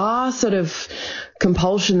bizarre sort of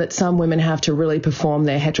compulsion that some women have to really perform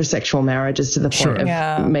their heterosexual marriages to the point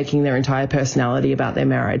of making their entire personality about their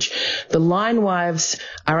marriage. The line wives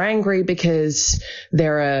are angry because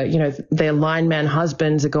their line man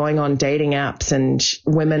husbands are going on dating apps and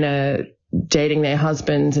women are dating their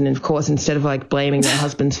husbands. And of course, instead of like blaming their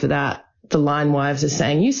husbands for that, the line wives are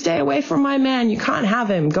saying, you stay away from my man. You can't have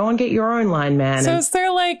him. Go and get your own line man. So is there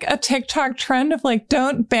like a TikTok trend of like,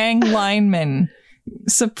 don't bang linemen,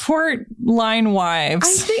 support line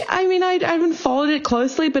wives? I haven't followed it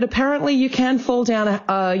closely, but apparently you can fall down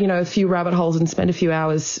a few rabbit holes and spend a few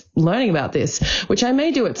hours learning about this, which I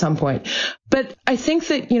may do at some point. But I think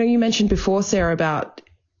that, you mentioned before, Sarah, about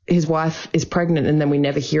his wife is pregnant and then we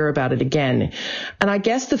never hear about it again. And I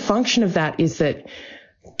guess the function of that is that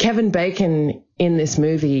Kevin Bacon in this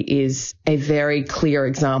movie is a very clear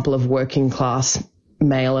example of working class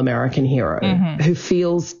male American hero who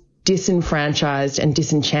feels disenfranchised and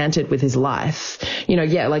disenchanted with his life.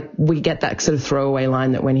 Like we get that sort of throwaway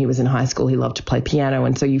line that when he was in high school, he loved to play piano.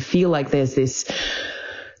 And so you feel like there's this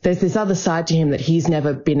other side to him that he's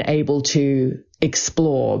never been able to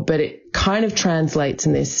explore, but it kind of translates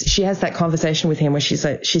in this. She has that conversation with him where she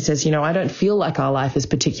says, I don't feel like our life is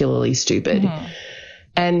particularly stupid.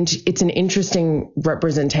 And it's an interesting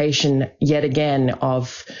representation yet again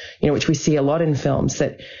of, which we see a lot in films,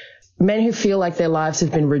 that men who feel like their lives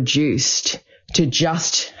have been reduced to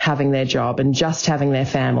just having their job and just having their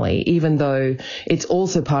family, even though it's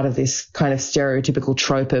also part of this kind of stereotypical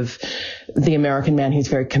trope of the American man who's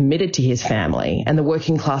very committed to his family and the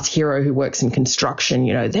working class hero who works in construction.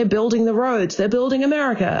 They're building the roads, they're building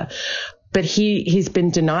America. But he's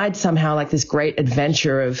been denied somehow like this great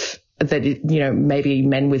adventure of that, maybe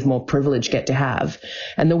men with more privilege get to have.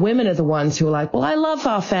 And the women are the ones who are like, well, I love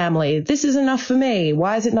our family. This is enough for me.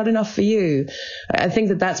 Why is it not enough for you? I think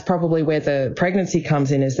that that's probably where the pregnancy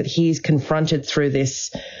comes in, is that he's confronted through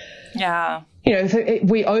this. Yeah.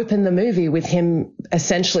 We open the movie with him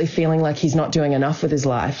essentially feeling like he's not doing enough with his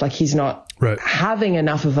life, like he's not having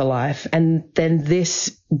enough of a life. And then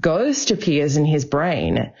this ghost appears in his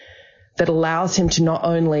brain that allows him to not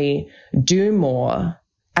only do more,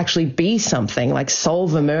 actually be something, like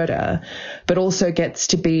solve a murder, but also gets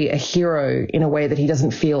to be a hero in a way that he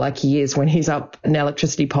doesn't feel like he is when he's up an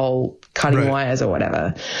electricity pole cutting wires or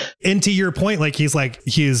whatever. And to your point, like he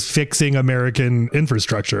is fixing American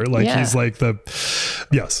infrastructure. Like he's like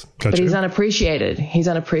yes. Gotcha. But he's unappreciated. He's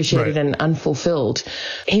unappreciated and unfulfilled.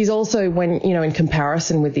 He's also, when, in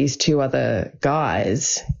comparison with these two other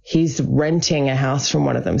guys, he's renting a house from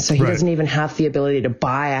one of them. So he doesn't even have the ability to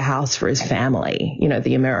buy a house for his family,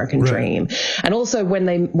 the American dream. And also when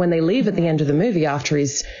they leave at the end of the movie, after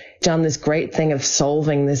he's done this great thing of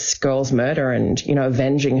solving this girl's murder and,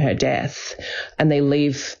 avenging her death, and they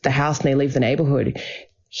leave the house and they leave the neighborhood,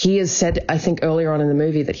 he has said, I think earlier on in the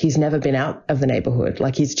movie, that he's never been out of the neighborhood.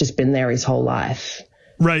 Like he's just been there his whole life.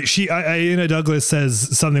 Right. Aina Douglas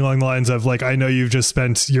says something along the lines of like, I know you've just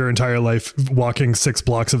spent your entire life walking 6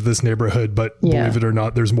 blocks of this neighborhood, but believe it or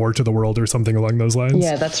not, there's more to the world, or something along those lines.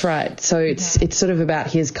 Yeah, that's right. So it's sort of about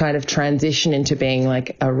his kind of transition into being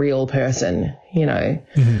like a real person,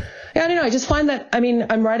 Mm-hmm. Yeah, I don't know. I just find that,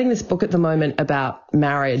 I'm writing this book at the moment about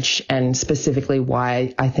marriage and specifically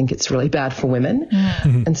why I think it's really bad for women.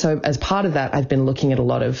 Mm-hmm. And so as part of that, I've been looking at a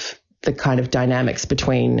lot of the kind of dynamics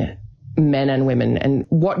between men and women and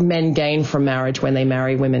what men gain from marriage when they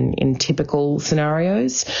marry women in typical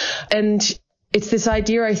scenarios. And it's this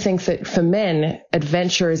idea, I think, that for men,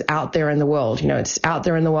 adventure is out there in the world. It's out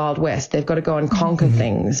there in the Wild West. They've got to go and conquer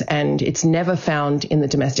things, and it's never found in the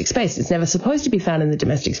domestic space. It's never supposed to be found in the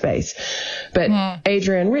domestic space. But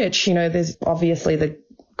Adrienne Rich, there's obviously the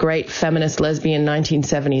great feminist lesbian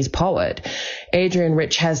 1970s poet. Adrienne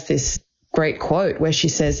Rich has this great quote where she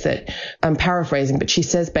says that, I'm paraphrasing, but she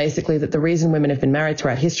says basically that the reason women have been married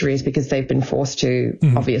throughout history is because they've been forced to,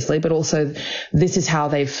 obviously, but also this is how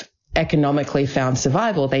they've economically found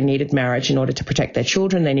survival. They needed marriage in order to protect their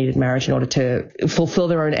children. They needed marriage in order to fulfill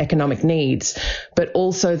their own economic needs. But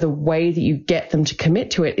also the way that you get them to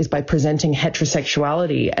commit to it is by presenting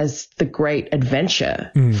heterosexuality as the great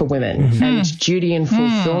adventure for women and duty and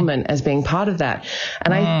fulfillment as being part of that.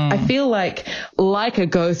 And I feel like a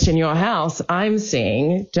ghost in your house, I'm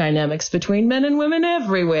seeing dynamics between men and women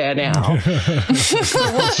everywhere now.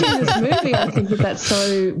 So watching this movie, I think that that's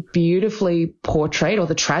so beautifully portrayed, or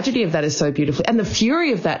the tragedy of that is so beautifully, and the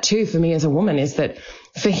fury of that too for me as a woman is that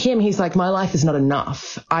for him, he's like, my life is not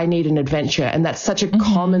enough. I need an adventure. And that's such a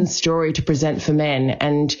common story to present for men.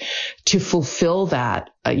 And to fulfill that,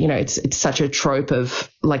 it's such a trope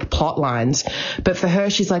of like plot lines. But for her,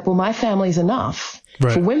 she's like, well, my family's enough.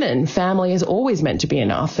 Right. For women, family is always meant to be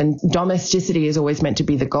enough, and domesticity is always meant to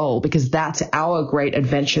be the goal, because that's our great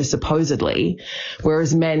adventure, supposedly,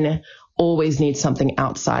 whereas men always need something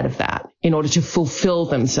outside of that in order to fulfill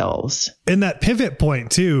themselves. And that pivot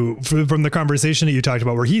point too, from the conversation that you talked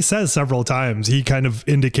about, where he says several times, he kind of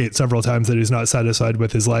indicates several times that he's not satisfied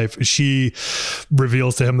with his life. She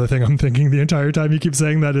reveals to him the thing I'm thinking the entire time you keep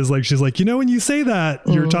saying that is like, she's like, when you say that,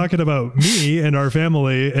 you're talking about me and our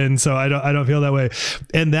family. And so I don't feel that way.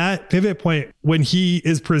 And that pivot point, when he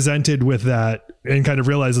is presented with that and kind of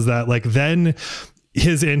realizes that, like, then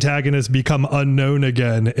his antagonists become unknown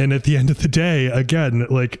again. And at the end of the day, again,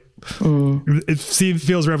 like it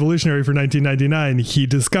feels revolutionary for 1999. He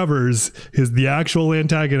discovers the actual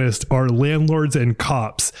antagonist are landlords and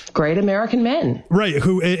cops. Great American men. Right.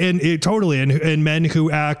 And men who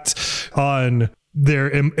act on their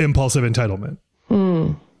impulsive entitlement.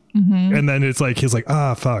 And then it's like, he's like,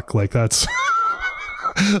 fuck, like that's...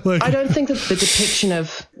 like, I don't think that the depiction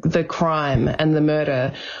of the crime and the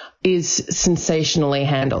murder is sensationally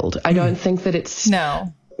handled. I don't think that it's...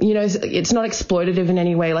 No. It's not exploitative in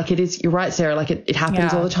any way. Like it is, you're right, Sarah, like it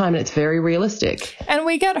happens all the time, and it's very realistic. And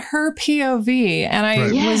we get her POV, and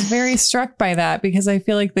I was very struck by that, because I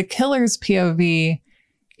feel like the killer's POV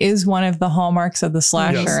is one of the hallmarks of the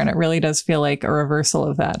slasher, and it really does feel like a reversal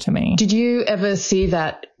of that to me. Did you ever see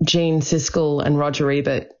that Gene Siskel and Roger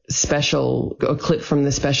Ebert special, or clip from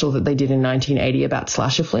the special that they did in 1980 about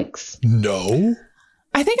slasher flicks? No.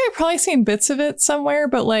 I think I've probably seen bits of it somewhere,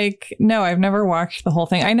 but like, no, I've never watched the whole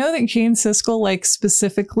thing. I know that Gene Siskel, like,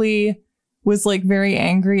 specifically was like very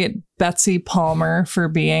angry at Betsy Palmer for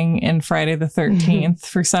being in Friday the 13th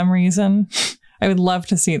for some reason. I would love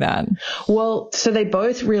to see that. Well, so they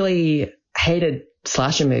both really hated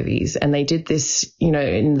slasher movies, and they did this,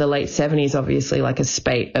 in the late 70s, obviously, like a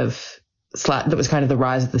spate of that was kind of the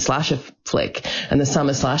rise of the slasher flick and the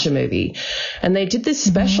summer slasher movie. And they did this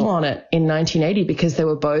special on it in 1980 because they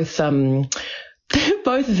were both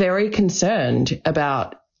very concerned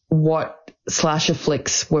about what slasher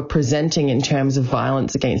flicks were presenting in terms of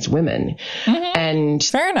violence against women. And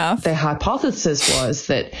fair enough. Their hypothesis was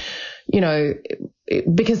that,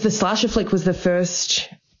 because the slasher flick was the first...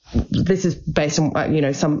 This is based on,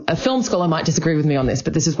 a film scholar might disagree with me on this,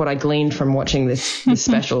 but this is what I gleaned from watching this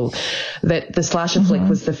special, that the slasher flick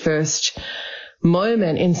was the first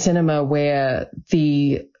moment in cinema where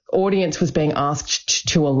the audience was being asked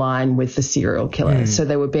to align with the serial killer. So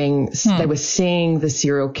they were seeing the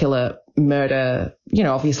serial killer murder,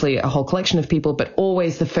 obviously a whole collection of people, but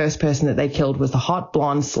always the first person that they killed was the hot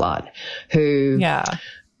blonde slut who...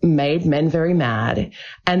 made men very mad,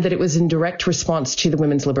 and that it was in direct response to the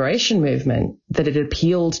women's liberation movement that it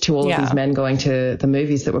appealed to all of these men going to the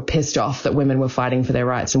movies that were pissed off that women were fighting for their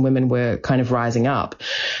rights and women were kind of rising up.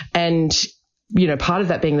 And, part of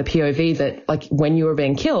that being the POV that, like, when you were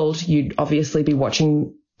being killed, you'd obviously be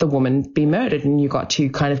watching the woman be murdered, and you got to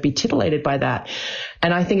kind of be titillated by that.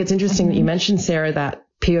 And I think it's interesting that you mentioned, Sarah, that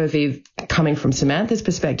POV coming from Samantha's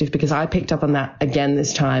perspective, because I picked up on that again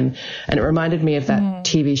this time, and it reminded me of that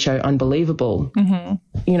TV show Unbelievable.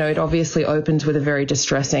 It obviously opens with a very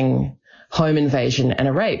distressing home invasion and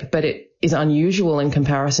a rape, but it is unusual in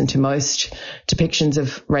comparison to most depictions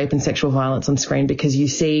of rape and sexual violence on screen, because you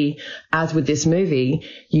see, as with this movie,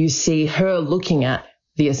 you see her looking at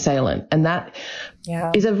the assailant, and that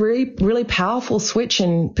is a really, really powerful switch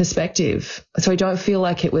in perspective. So I don't feel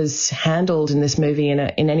like it was handled in this movie in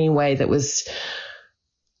any way that was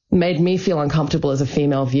made me feel uncomfortable as a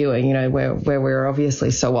female viewer, where we're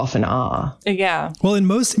obviously so often are. Yeah. Well, in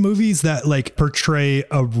most movies that like portray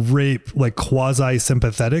a rape like quasi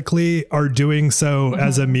sympathetically are doing so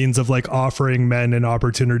as a means of like offering men an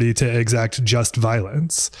opportunity to exact just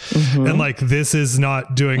violence. And like, this is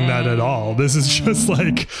not doing that at all. This is just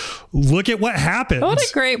like, look at what happened. What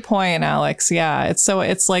a great point, Alex. Yeah.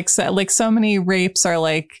 It's like so many rapes are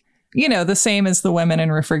like, the same as the women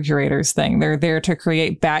in refrigerators thing. They're there to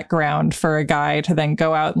create background for a guy to then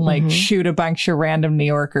go out and like shoot a bunch of random New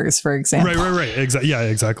Yorkers, for example. Right.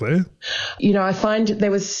 Exactly. I find there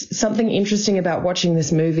was something interesting about watching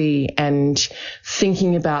this movie and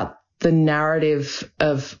thinking about the narrative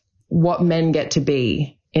of what men get to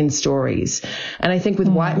be in stories. And I think with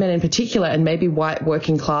white men in particular, and maybe white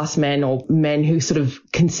working class men or men who sort of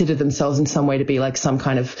consider themselves in some way to be like some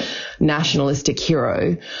kind of nationalistic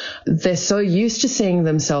hero, they're so used to seeing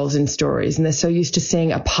themselves in stories and they're so used to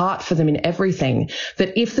seeing a part for them in everything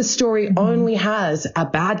that if the story only has a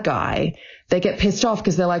bad guy, they get pissed off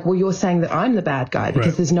because they're like, well, you're saying that I'm the bad guy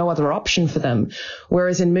because there's no other option for them.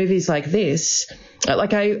 Whereas in movies like this,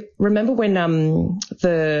 like I remember when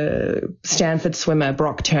the Stanford swimmer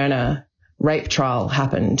Brock Turner rape trial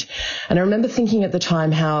happened. And I remember thinking at the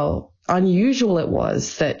time how unusual it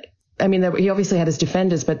was that, I mean, he obviously had his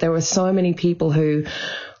defenders, but there were so many people who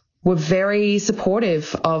were very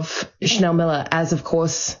supportive of Chanel Miller, as of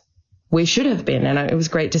course we should have been. And it was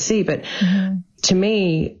great to see. But to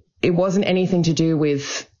me, it wasn't anything to do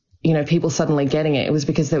with, you know, people suddenly getting it. It was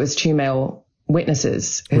because there was 2 male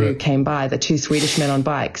witnesses who came by, the 2 Swedish men on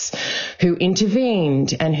bikes, who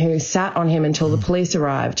intervened and who sat on him until the police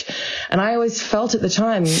arrived. And I always felt at the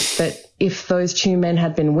time that if those 2 men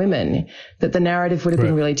had been women, that the narrative would have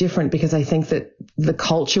been really different, because I think that the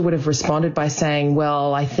culture would have responded by saying,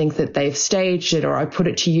 well, I think that they've staged it, or I put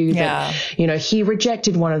it to you that, you know, he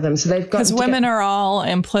rejected one of them. So they've got, because women are all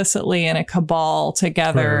implicitly in a cabal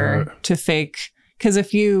together to fake. Because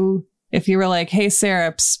if you were like, hey,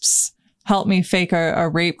 Sarah, help me fake a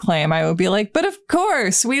rape claim, I would be like, but of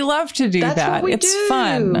course, we love to do that. What we it's do.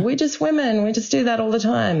 Fun. We're just women. We just do that all the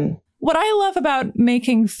time. What I love about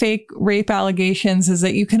making fake rape allegations is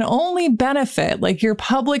that you can only benefit, like your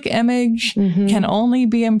public image can only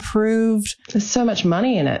be improved. There's so much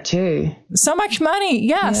money in it too. So much money.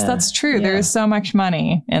 Yes, that's true. There is so much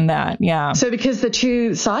money in that. Yeah. So because the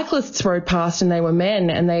 2 cyclists rode past and they were men,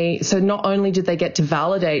 and so not only did they get to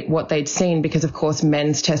validate what they'd seen, because of course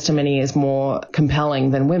men's testimony is more compelling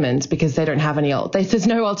than women's, because they don't have there's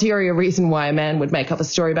no ulterior reason why a man would make up a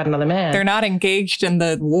story about another man. They're not engaged in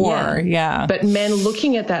the war. Yeah. But men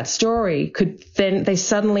looking at that story they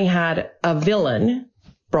suddenly had a villain,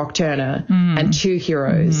 Brock Turner, and 2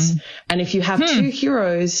 heroes. And if you have 2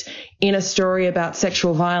 heroes in a story about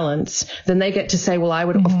sexual violence, then they get to say, well, I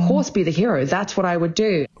would of course be the hero. That's what I would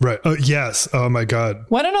do. Right. Oh, yes. Oh my God.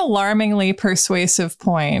 What an alarmingly persuasive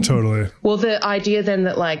point. Totally. Well, the idea then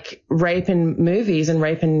that like rape in movies and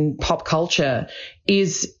rape in pop culture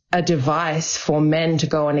is a device for men to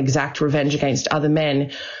go and exact revenge against other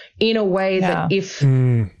men, in a way that if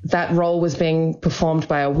that role was being performed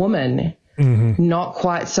by a woman, not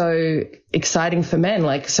quite so exciting for men.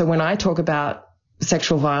 Like, so when I talk about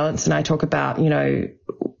sexual violence and I talk about, you know,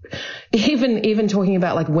 even talking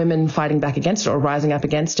about like women fighting back against it or rising up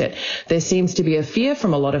against it, there seems to be a fear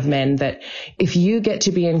from a lot of men that if you get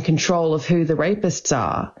to be in control of who the rapists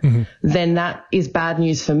are, then that is bad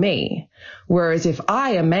news for me. Whereas if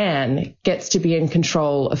I, a man, gets to be in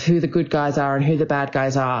control of who the good guys are and who the bad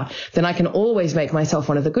guys are, then I can always make myself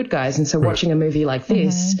one of the good guys. And so watching a movie like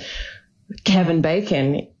this, Kevin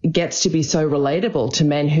Bacon gets to be so relatable to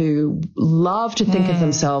men who love to think of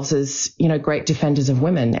themselves as, you know, great defenders of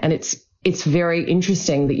women. And it's very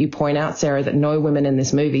interesting that you point out, Sarah, that no women in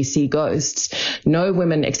this movie see ghosts. No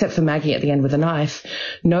women, except for Maggie at the end with a knife,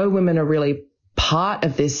 no women are really part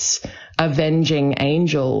of this avenging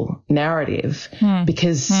angel narrative,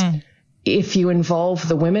 because if you involve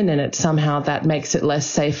the women in it, somehow that makes it less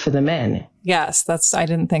safe for the men. Yes, I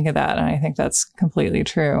didn't think of that. And I think that's completely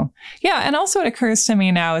true. Yeah. And also it occurs to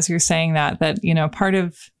me now as you're saying that, you know, part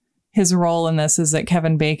of his role in this is that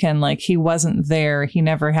Kevin Bacon, like, he wasn't there. He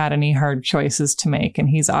never had any hard choices to make, and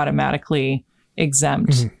he's automatically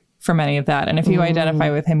exempt from any of that. And if you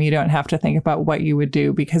identify with him, you don't have to think about what you would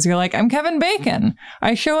do, because you're like, I'm Kevin Bacon.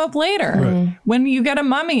 I show up later when you get a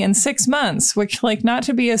mummy in 6 months, which, like, not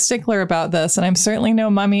to be a stickler about this, and I'm certainly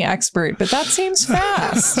no mummy expert, but that seems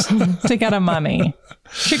fast to get a mummy.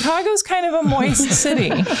 Chicago's kind of a moist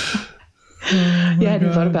city. I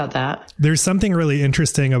hadn't thought about that. There's something really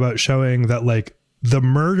interesting about showing that, like, the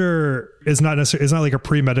murder is not necessarily, it's not like a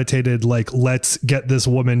premeditated, like, let's get this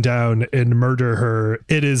woman down and murder her.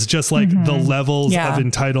 It is just like the levels of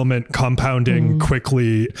entitlement compounding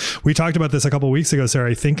quickly. We talked about this a couple of weeks ago,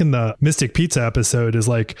 Sarah. I think in the Mystic Pizza episode, is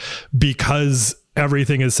like, because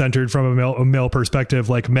everything is centered from a male perspective,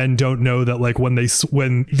 like, men don't know that, like, when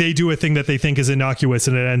they do a thing that they think is innocuous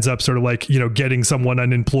and it ends up sort of like, you know, getting someone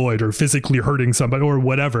unemployed or physically hurting somebody or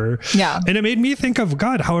whatever. Yeah. And it made me think of,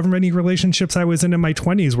 God, however many relationships I was in my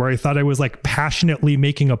 20s where I thought I was, like, passionately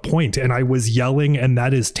making a point and I was yelling, and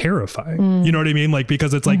that is terrifying. You know what I mean? Like,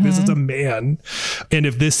 because it's like, this is a man, and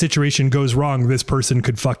if this situation goes wrong, this person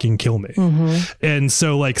could fucking kill me. And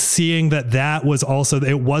so, like, seeing that was also,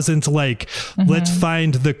 it wasn't like, let's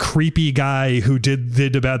find the creepy guy who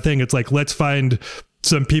did a bad thing. It's like, let's find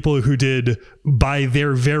some people who did, by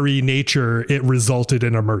their very nature, it resulted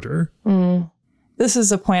in a murder. This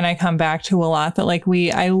is a point I come back to a lot, that like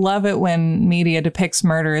I love it when media depicts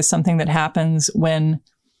murder as something that happens when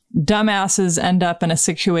dumbasses end up in a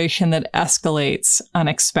situation that escalates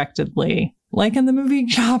unexpectedly, like in the movie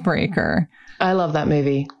Jawbreaker. I love that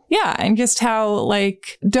movie. Yeah. And just how,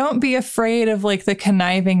 like, don't be afraid of like the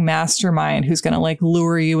conniving mastermind who's going to like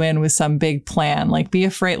lure you in with some big plan. Like, be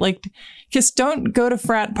afraid, like, just don't go to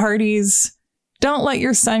frat parties. Don't let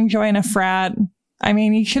your son join a frat. I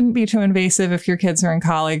mean, you shouldn't be too invasive if your kids are in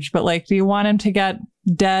college, but like, do you want him to get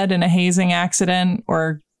dead in a hazing accident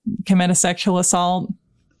or commit a sexual assault?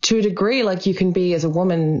 To a degree, like, you can be, as a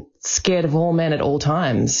woman, scared of all men at all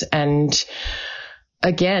times. And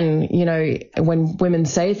again, you know, when women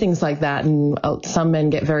say things like that and some men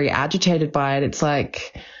get very agitated by it, it's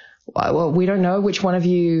like, well, we don't know which one of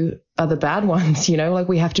you are the bad ones, you know, like,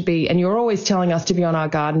 we have to be, and you're always telling us to be on our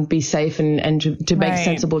guard and be safe and to make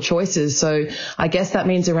sensible choices. So I guess that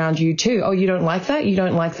means around you too. Oh, you don't like that? You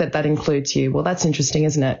don't like that includes you. Well, that's interesting,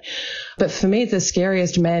 isn't it? But for me, the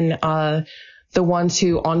scariest men are the ones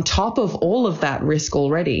who, on top of all of that risk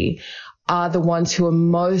already, are the ones who are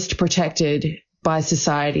most protected by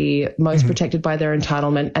society, most protected by their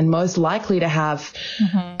entitlement, and most likely to have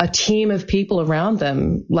a team of people around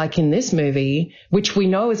them, like in this movie, which we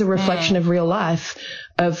know is a reflection of real life,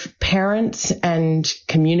 of parents and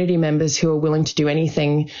community members who are willing to do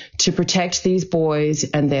anything to protect these boys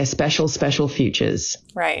and their special, special futures.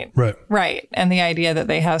 Right. And the idea that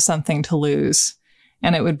they have something to lose.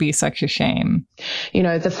 And it would be such a shame. You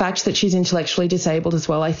know, the fact that she's intellectually disabled as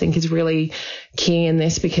well, I think, is really key in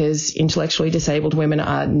this, because intellectually disabled women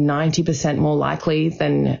are 90% more likely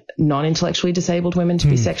than non-intellectually disabled women to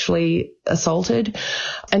be sexually assaulted.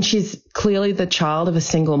 And she's clearly the child of a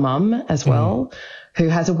single mum as well, who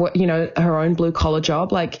has her own blue collar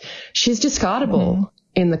job. Like, she's discardable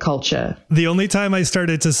in the culture. The only time I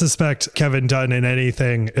started to suspect Kevin Dunn in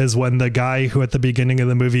anything is when the guy who at the beginning of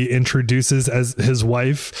the movie introduces as his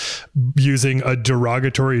wife using a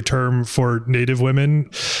derogatory term for Native women.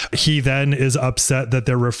 He then is upset that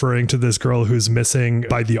they're referring to this girl who's missing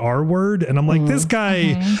by the R word. And I'm like, this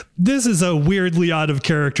guy, this is a weirdly out of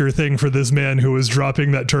character thing for this man who was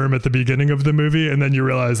dropping that term at the beginning of the movie. And then you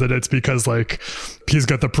realize that it's because, like, he's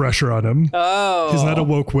got the pressure on him. Oh. He's not a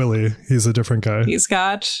woke Willie. He's a different guy. He's got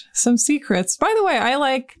some secrets. By the way, I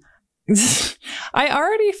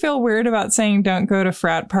already feel weird about saying don't go to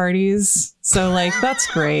frat parties. So, like, that's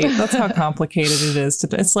great. That's how complicated it is.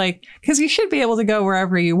 It's like, because you should be able to go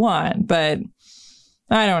wherever you want, but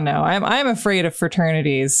I don't know. I'm afraid of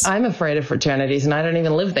fraternities. I'm afraid of fraternities, and I don't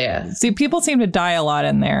even live there. See, people seem to die a lot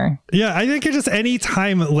in there. Yeah, I think it's just any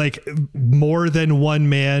time, like, more than one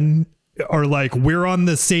man are like, we're on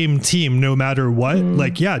the same team no matter what.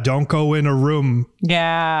 Like, yeah, don't go in a room.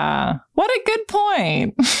 Yeah. What a good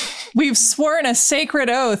point. We've sworn a sacred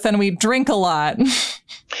oath and we drink a lot.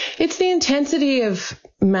 It's the intensity of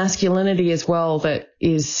masculinity as well that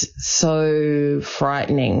is so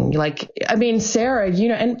frightening. Like, I mean, Sarah, you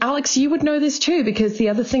know, and Alex, you would know this too, because the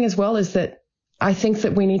other thing as well is that I think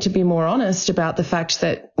that we need to be more honest about the fact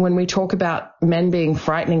that when we talk about men being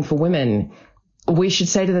frightening for women, we should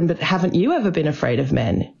say to them, but haven't you ever been afraid of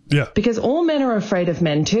men? Yeah. Because all men are afraid of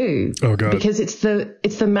men too. Oh, God. Because it's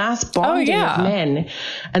the mass bonding of men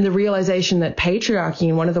and the realization that patriarchy,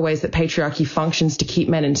 and one of the ways that patriarchy functions to keep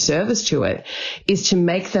men in service to it, is to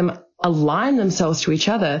make them align themselves to each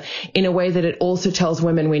other in a way that it also tells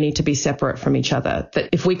women we need to be separate from each other. That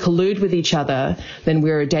if we collude with each other, then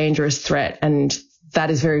we're a dangerous threat. And that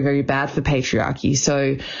is very, very bad for patriarchy.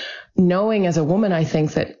 So knowing as a woman, I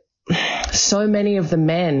think that so many of the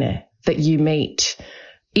men that you meet,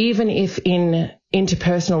 even if in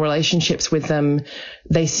interpersonal relationships with them,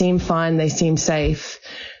 they seem fine, they seem safe,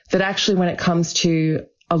 that actually when it comes to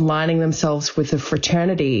aligning themselves with a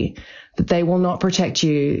fraternity, that they will not protect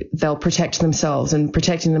you, they'll protect themselves. And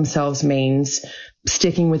protecting themselves means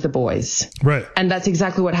sticking with the boys. Right. And that's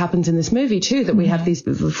exactly what happens in this movie too, that we have these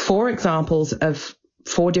 4 examples of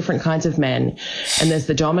 4 different kinds of men. And there's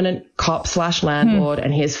the dominant cop / landlord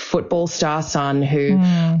and his football star son who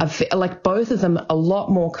are, like, both of them a lot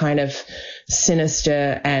more kind of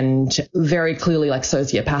sinister and very clearly like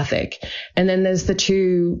sociopathic. And then there's the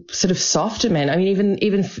 2 sort of softer men. I mean,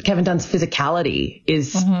 even Kevin Dunn's physicality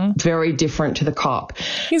is very different to the cop.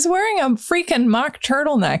 He's wearing a freaking mock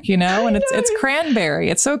turtleneck, you know, and it's cranberry.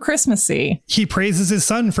 It's so Christmassy. He praises his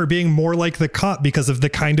son for being more like the cop because of the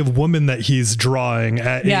kind of woman that he's drawing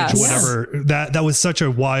at age whatever. That was such a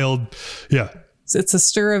wild, It's a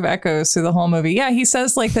stir of echoes through the whole movie. Yeah, he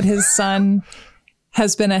says like that his son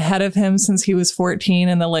has been ahead of him since he was 14,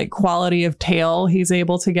 and the like quality of tale he's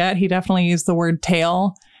able to get. He definitely used the word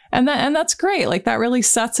tale. And that's great. Like that really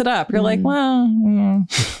sets it up. You're like, well,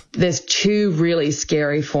 There's two really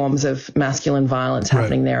scary forms of masculine violence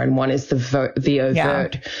happening there. And one is the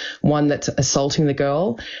overt one that's assaulting the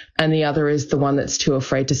girl. And the other is the one that's too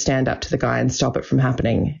afraid to stand up to the guy and stop it from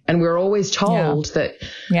happening. And we're always told that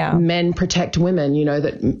men protect women,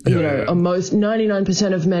 most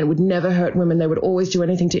 99% of men would never hurt women. They would always do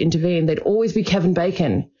anything to intervene. They'd always be Kevin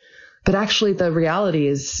Bacon. But actually the reality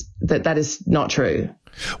is that is not true.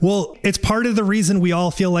 Well, it's part of the reason we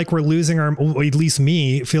all feel like we're losing at least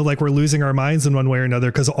me, feel like we're losing our minds in one way or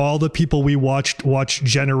another, because all the people we watched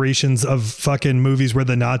generations of fucking movies where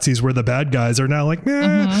the Nazis were the bad guys are now like,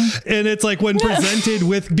 and it's like when presented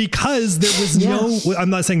with, because there was I'm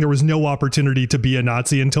not saying there was no opportunity to be a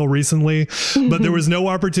Nazi until recently, but there was no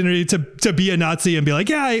opportunity to be a Nazi and be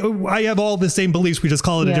like, I have all the same beliefs. We just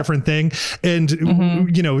call it a different thing.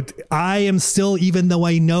 And, I am still, even though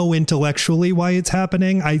I know intellectually why it's happening,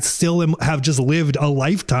 I still have just lived a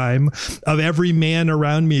lifetime of every man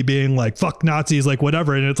around me being like, fuck Nazis, like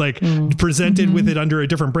whatever. And it's like presented with it under a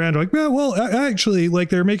different brand. Like, well, actually, like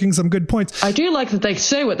they're making some good points. I do like that they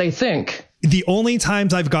say what they think. The only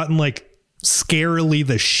times I've gotten like scarily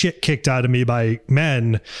the shit kicked out of me by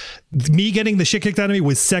men, me getting the shit kicked out of me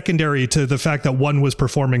was secondary to the fact that one was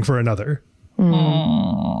performing for another.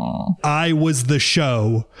 I was the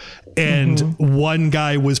show, and one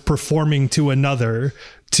guy was performing to another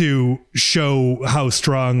to show how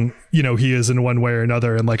strong, he is in one way or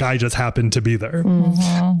another. And like, I just happened to be there.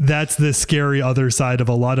 That's the scary other side of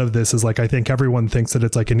a lot of this is like, I think everyone thinks that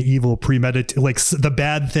it's like an evil premeditated, like the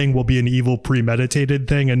bad thing will be an evil premeditated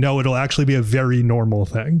thing. And no, it'll actually be a very normal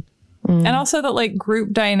thing. And also that like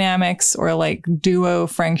group dynamics or like duo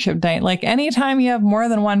friendship, like anytime you have more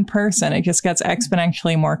than one person, it just gets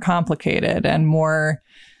exponentially more complicated and more,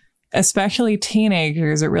 especially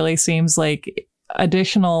teenagers. It really seems like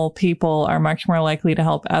additional people are much more likely to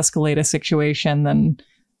help escalate a situation than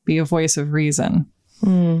be a voice of reason.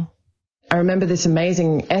 I remember this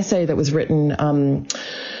amazing essay that was written,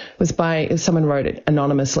 was by someone wrote it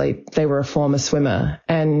anonymously. They were a former swimmer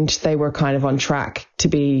and they were kind of on track to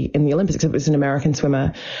be in the Olympics. It was an American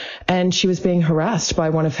swimmer and she was being harassed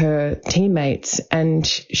by one of her teammates, and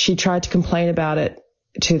she tried to complain about it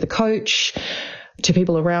to the coach, to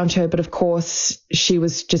people around her. But of course she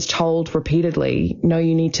was just told repeatedly, no,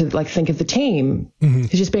 you need to like think of the team.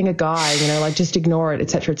 He's just being a guy, like just ignore it,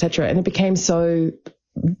 et cetera, et cetera. And it became so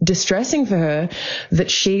distressing for her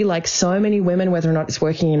that she, like so many women, whether or not it's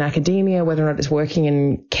working in academia, whether or not it's working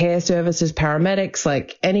in care services, paramedics,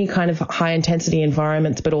 like any kind of high intensity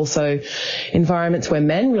environments, but also environments where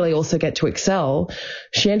men really also get to excel,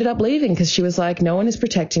 she ended up leaving because she was like, no one is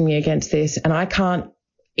protecting me against this, and I can't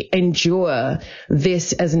endure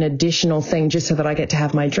this as an additional thing just so that I get to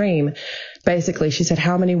have my dream. Basically, she said,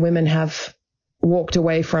 how many women have walked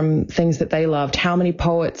away from things that they loved? How many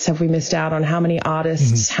poets have we missed out on? How many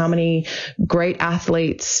artists? How many great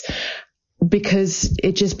athletes? Because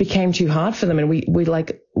it just became too hard for them. And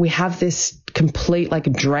we have this complete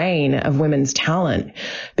like drain of women's talent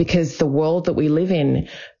because the world that we live in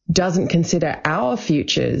doesn't consider our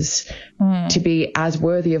futures to be as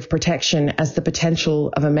worthy of protection as the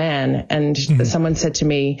potential of a man. And someone said to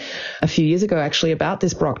me a few years ago, actually, about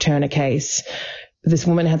this Brock Turner case, this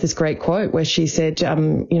woman had this great quote where she said,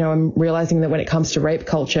 I'm realizing that when it comes to rape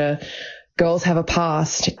culture, girls have a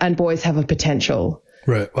past and boys have a potential.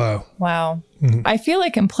 Right. Wow. I feel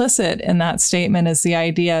like implicit in that statement is the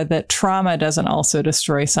idea that trauma doesn't also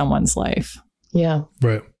destroy someone's life. Yeah.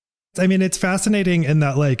 Right. I mean, it's fascinating in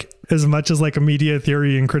that, like, as much as like a media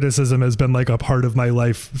theory and criticism has been like a part of my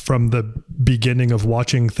life from the beginning of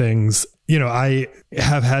watching things, I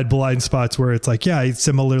have had blind spots where it's like, I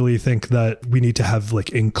similarly think that we need to have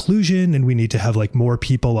like inclusion and we need to have like more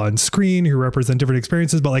people on screen who represent different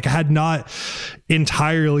experiences. But like, I had not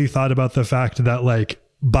entirely thought about the fact that like,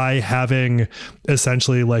 by having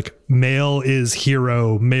essentially like male is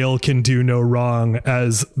hero, male can do no wrong,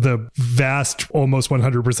 as the vast, almost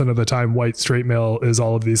 100% of the time, white straight male is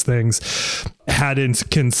all of these things, hadn't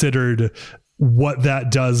considered what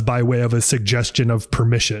that does by way of a suggestion of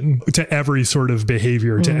permission to every sort of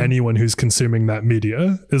behavior to anyone who's consuming that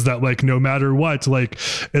media, is that like, no matter what, like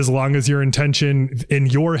as long as your intention in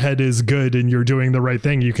your head is good and you're doing the right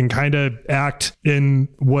thing, you can kind of act in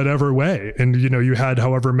whatever way. And, you had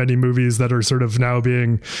however many movies that are sort of now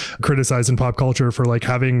being criticized in pop culture for like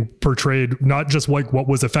having portrayed not just like what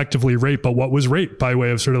was effectively rape, but what was rape by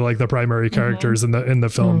way of sort of like the primary characters in the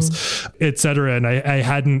films, et cetera. And I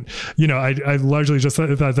hadn't, I largely just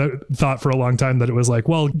thought for a long time that it was like,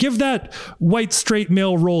 well, give that white straight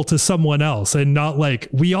male role to someone else, and not like,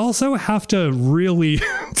 we also have to really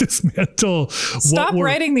dismantle. Stop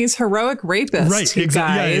writing these heroic rapists, right?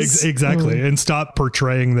 Exactly, and stop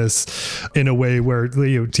portraying this in a way where,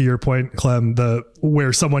 to your point, Clem,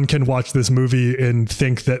 where someone can watch this movie and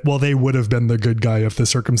think that, well, they would have been the good guy if the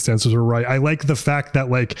circumstances were right. I like the fact that,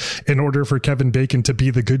 like, in order for Kevin Bacon to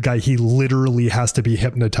be the good guy, he literally has to be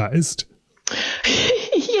hypnotized.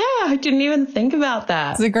 Yeah, I didn't even think about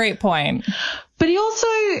that. It's a great point. But he also,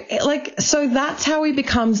 so that's how he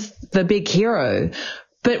becomes the big hero.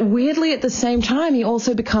 But weirdly, at the same time, he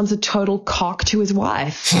also becomes a total cock to his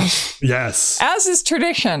wife. Yes. As is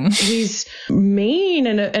tradition. He's mean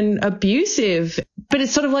and abusive, but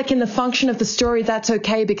it's sort of like in the function of the story, that's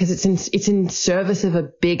okay because it's in service of a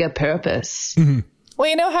bigger purpose. Mm-hmm. Well,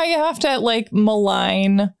 you know how you have to like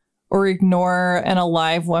malign or ignore an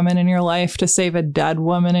alive woman in your life to save a dead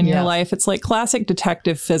woman in your life? It's like classic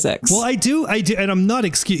detective physics. Well, I do. And I'm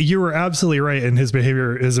not you were absolutely right. And his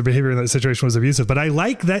behavior in that situation was abusive, but I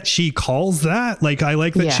like that she calls that. Like, I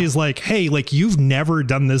like that she's like, hey, like, you've never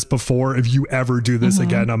done this before. If you ever do this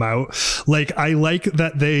again, I'm out. Like, I like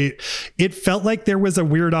that it felt like there was a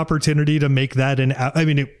weird opportunity to make that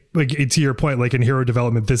like, to your point, like in hero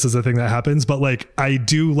development, this is a thing that happens. But like, I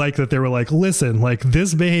do like that they were like, listen, like,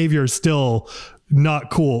 this behavior is still not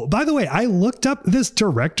cool. By the way, I looked up this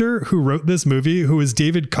director who wrote this movie, who is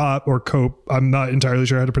David Kopp or Cope. I'm not entirely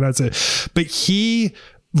sure how to pronounce it, but he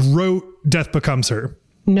wrote Death Becomes Her.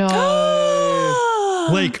 No.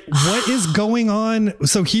 Like, what is going on?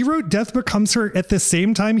 So he wrote Death Becomes Her at the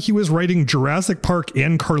same time he was writing Jurassic Park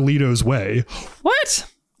and Carlito's Way.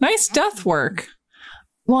 What? Nice death work.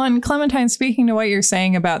 Well, and Clementine, speaking to what you're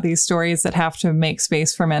saying about these stories that have to make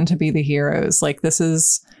space for men to be the heroes, like, this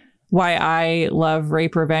is why I love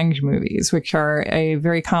rape revenge movies, which are a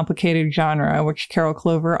very complicated genre, which Carol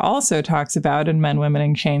Clover also talks about in Men, Women,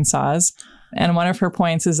 and Chainsaws. And one of her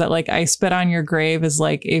points is that, like, I Spit on Your Grave is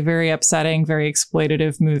like a very upsetting, very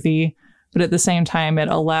exploitative movie, but at the same time, it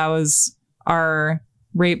allows our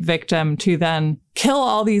rape victim to then kill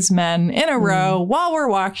all these men in a row while we're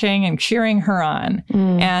watching and cheering her on.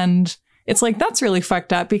 And it's like, that's really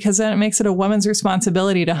fucked up, because then it makes it a woman's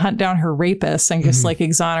responsibility to hunt down her rapists and just like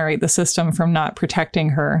exonerate the system from not protecting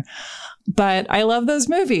her. But I love those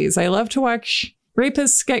movies. I love to watch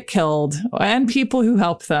rapists get killed and people who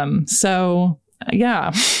help them. So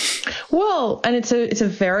yeah. Well, and it's a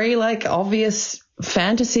very like obvious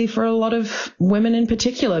fantasy for a lot of women in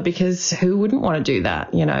particular, because who wouldn't want to do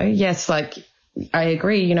that? You know, yes, like, I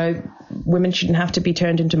agree, you know, women shouldn't have to be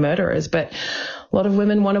turned into murderers, but a lot of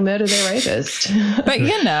women want to murder their rapist. But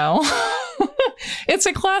you know, it's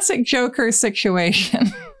a classic Joker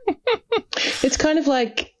situation. It's kind of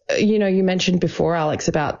like, you know, you mentioned before, Alex,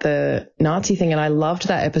 about the Nazi thing, and I loved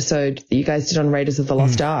that episode that you guys did on Raiders of the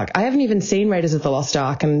Lost Ark. I haven't even seen Raiders of the Lost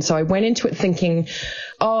Ark, and so I went into it thinking,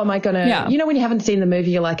 oh, am I going to, you know, when you haven't seen the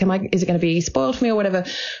movie, you're like, is it going to be spoiled for me or whatever?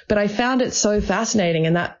 But I found it so fascinating,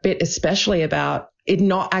 and that bit especially about it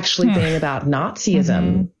not actually being about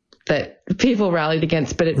Nazism that people rallied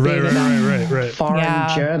against, but it being about foreign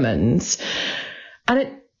Germans. And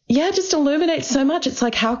it, just illuminates so much. It's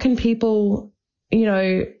like, how can people, you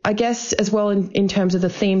know, I guess as well in terms of the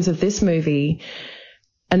themes of this movie,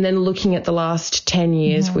 and then looking at the last 10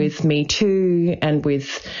 years with Me Too and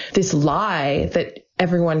with this lie that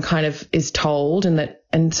everyone kind of is told,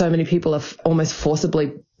 and so many people are almost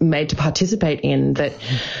forcibly made to participate in, that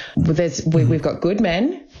we've got good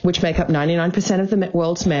men, which make up 99% of the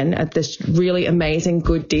world's men, at this really amazing,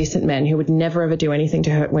 good, decent men who would never ever do anything to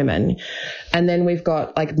hurt women. And then we've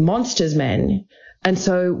got like monsters men. And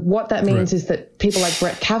so what that means is that people like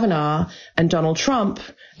Brett Kavanaugh and Donald Trump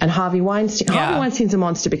and Harvey Weinstein, Harvey Weinstein's a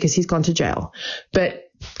monster because he's gone to jail,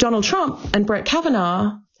 but Donald Trump and Brett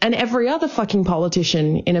Kavanaugh and every other fucking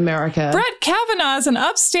politician in America. Brett Kavanaugh is an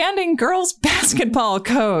upstanding girls basketball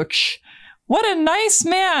coach. What a nice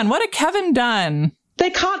man. What a Kevin Dunn. They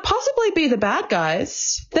can't possibly be the bad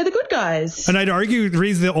guys. They're the good guys. And I'd argue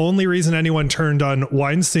the only reason anyone turned on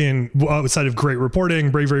Weinstein, outside of great reporting,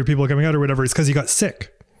 bravery, people coming out or whatever, is because he got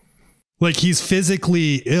sick. Like, he's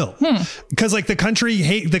physically ill. Because like the country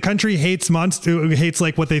hates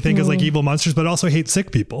like what they think is like evil monsters, but also hates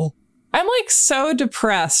sick people. I'm like so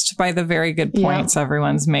depressed by the very good points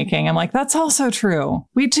everyone's making. I'm like, that's also true.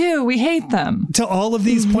 We do. We hate them. To all of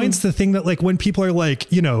these points, the thing that like when people are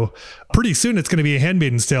like, you know, pretty soon it's going to be a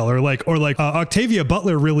Handmaid's Tale, or Octavia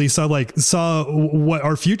Butler really saw what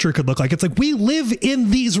our future could look like. It's like, we live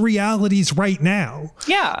in these realities right now.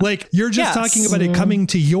 Yeah. Like, you're just talking about it coming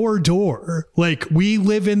to your door. Like, we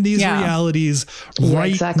live in these realities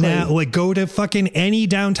right now. Like, go to fucking any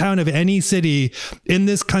downtown of any city in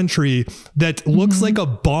this country that looks like a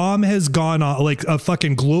bomb has gone off, like a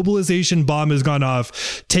fucking globalization bomb has gone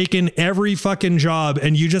off, taken every fucking job,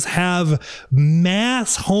 and you just have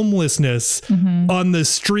mass homelessness on the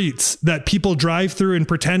streets that people drive through and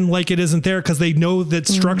pretend like it isn't there because they know that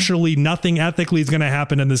structurally nothing ethically is going to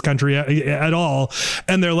happen in this country at all.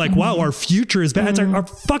 And they're like, wow, our future is bad. Our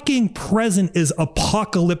fucking present is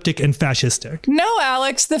apocalyptic and fascistic. No,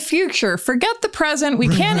 Alex, the future. Forget the present. We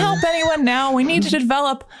can't help anyone now. We need to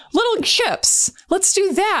develop little ships. Let's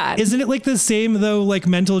do that. Isn't it like the same though, like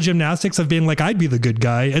mental gymnastics of being like, I'd be the good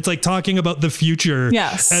guy. It's like talking about the future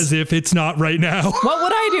as if it's not right now. What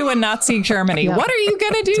would I do in Nazi Germany? What are you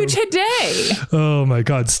going to do today? Oh my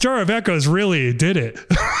God. Star of Echoes really did it.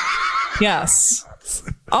 Yes.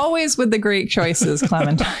 Always with the great choices,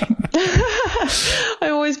 Clementine.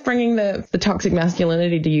 I'm always bringing the toxic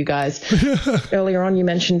masculinity to you guys. Earlier on, you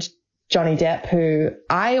mentioned Johnny Depp, who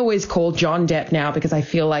I always call John Depp now because I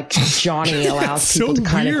feel like Johnny allows people to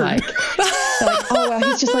kind of like, oh, well,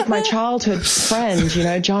 he's just like my childhood friend, you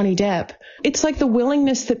know, Johnny Depp. It's like the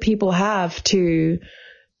willingness that people have to...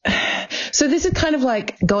 So this is kind of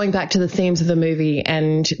like going back to the themes of the movie,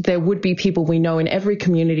 and there would be people we know in every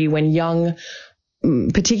community when young,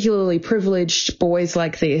 particularly privileged boys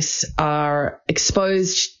like this are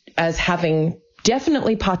exposed as having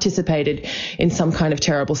definitely participated in some kind of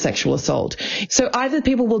terrible sexual assault. So either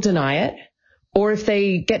people will deny it, or if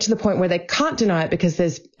they get to the point where they can't deny it because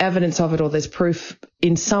there's evidence of it or there's proof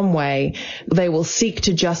in some way, they will seek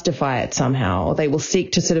to justify it somehow, or they will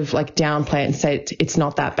seek to sort of like downplay it and say it's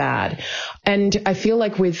not that bad. And I feel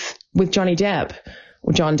like with Johnny Depp,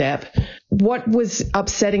 or John Depp, what was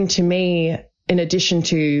upsetting to me, in addition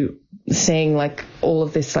to seeing like all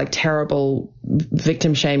of this like terrible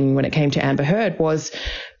victim shaming when it came to Amber Heard, was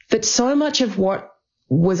that so much of what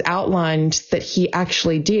was outlined that he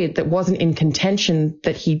actually did, that wasn't in contention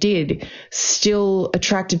that he did, still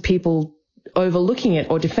attracted people overlooking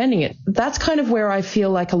it or defending it. That's kind of where I feel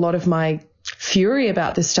like a lot of my fury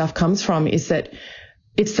about this stuff comes from, is that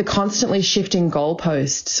it's the constantly shifting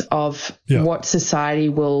goalposts of what society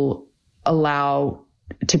will allow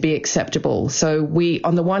to be acceptable. So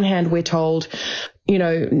on the one hand, we're told, you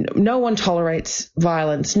know, no one tolerates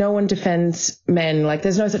violence. No one defends men. Like,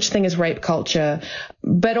 there's no such thing as rape culture.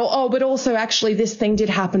 But also actually this thing did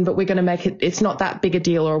happen, but we're going to make it's not that big a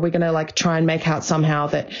deal, or we're going to like try and make out somehow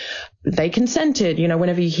that they consented. You know,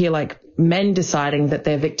 whenever you hear like men deciding that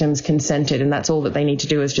their victims consented and that's all that they need to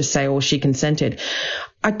do is just say, oh, she consented.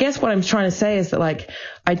 I guess what I'm trying to say is that, like,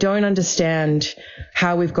 I don't understand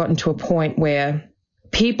how we've gotten to a point where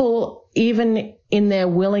people, even in their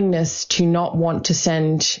willingness to not want to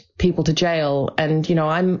send people to jail, and, you know,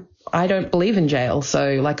 I don't believe in jail.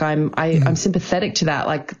 So like I'm sympathetic to that.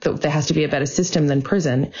 Like there has to be a better system than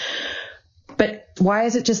prison. But why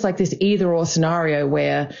is it just like this either or scenario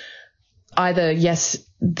where either, yes,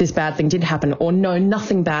 this bad thing did happen, or no,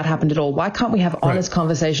 nothing bad happened at all? Why can't we have honest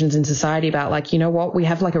conversations in society about, like, you know what, we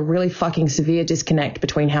have like a really fucking severe disconnect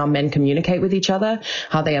between how men communicate with each other,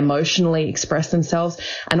 how they emotionally express themselves,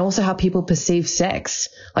 and also how people perceive sex.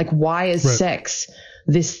 Like, why is sex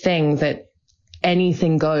this thing that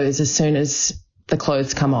anything goes as soon as the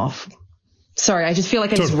clothes come off? Sorry, I just feel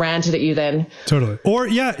like I just ranted at you then. Totally. Or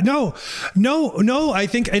no. I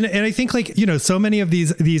think, and I think, like, you know, so many of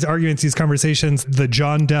these arguments, these conversations, the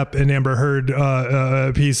John Depp and Amber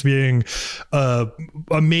Heard piece being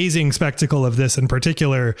amazing spectacle of this in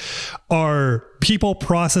particular, are people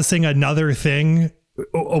processing another thing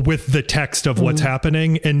with the text of what's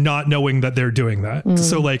happening and not knowing that they're doing that.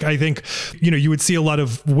 So like, I think, you know, you would see a lot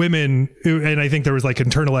of women, and I think there was like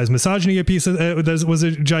internalized misogyny, a piece of was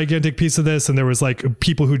a gigantic piece of this. And there was like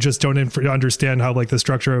people who just don't understand how like the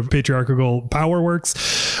structure of patriarchal power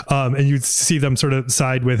works. And you'd see them sort of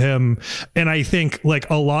side with him. And I think like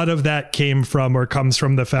a lot of that came from, or comes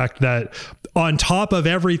from, the fact that on top of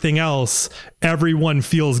everything else, everyone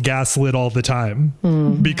feels gaslit all the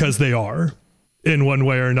time because they are. in one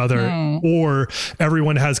way or another, or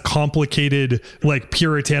everyone has complicated, like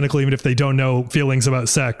puritanical, even if they don't know, feelings about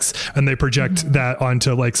sex, and they project that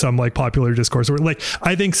onto like some like popular discourse. Or like,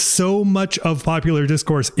 I think so much of popular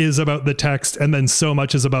discourse is about the text, and then so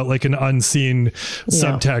much is about like an unseen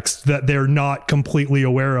subtext that they're not completely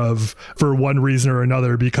aware of for one reason or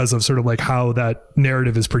another, because of sort of like how that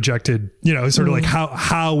narrative is projected, you know, sort of like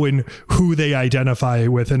how and who they identify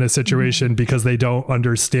with in a situation, because they don't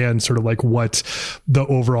understand sort of like what the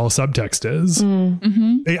overall subtext is.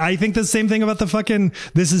 I think the same thing about the fucking,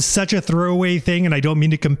 this is such a throwaway thing, and I don't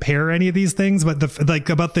mean to compare any of these things, but like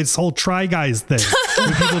about this whole Try Guys thing,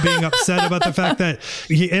 with people being upset about the fact that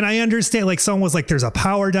and I understand, like someone was like, there's a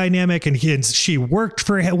power dynamic and she worked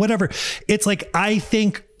for him, whatever. It's like, I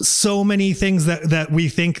think so many things that we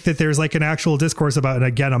think that there's like an actual discourse about, and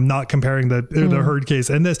again, I'm not comparing the Heard case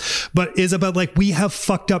and this, but is about like, we have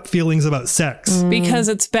fucked up feelings about sex because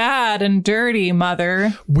it's bad and dirty,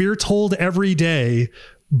 mother. We're told every day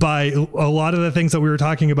by a lot of the things that we were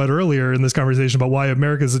talking about earlier in this conversation about why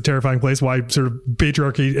America is a terrifying place, why sort of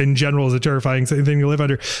patriarchy in general is a terrifying thing to live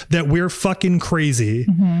under, that we're fucking crazy.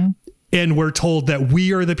 And we're told that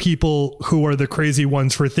we are the people who are the crazy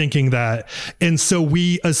ones for thinking that. And so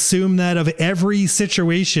we assume that of every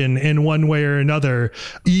situation in one way or another,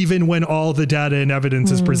 even when all the data and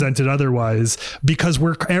evidence is presented otherwise, because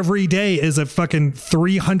every day is a fucking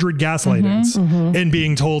 300 gaslightings and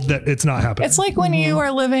being told that it's not happening. It's like when you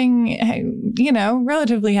are living, you know,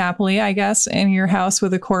 relatively happily, I guess, in your house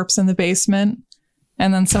with a corpse in the basement,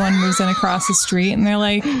 and then someone moves in across the street and they're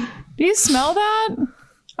like, do you smell that?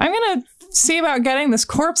 I'm going to see about getting this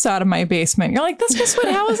corpse out of my basement. You're like, that's just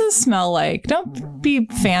what houses smell like. Don't be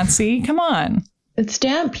fancy. Come on. It's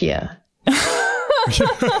damp here.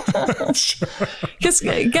 Just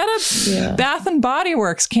get a Bath and Body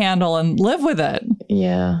Works candle and live with it.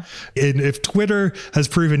 Yeah. And if Twitter has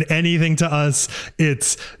proven anything to us,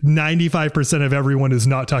 it's 95% of everyone is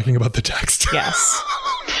not talking about the text. Yes.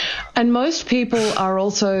 And most people are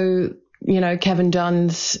also, you know, Kevin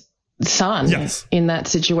Dunn's son in that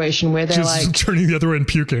situation where they're just like turning the other way and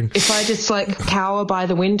puking. If I just like cower by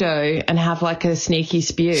the window and have like a sneaky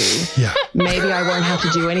spew, maybe I won't have to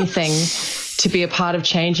do anything to be a part of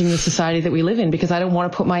changing the society that we live in, because I don't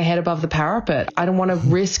want to put my head above the parapet. I don't want to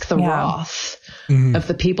risk the wrath of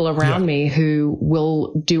the people around me who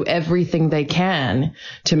will do everything they can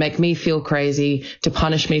to make me feel crazy, to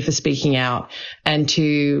punish me for speaking out, and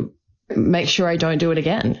to make sure I don't do it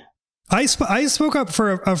again. I spoke up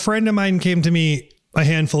for a friend of mine came to me a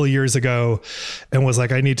handful of years ago and was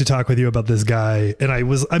like, I need to talk with you about this guy. And I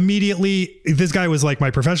was immediately, this guy was like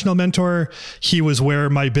my professional mentor. He was where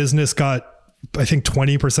my business got, I think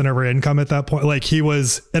 20% of her income at that point. Like he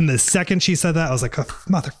was, and the second she said that, I was like, oh,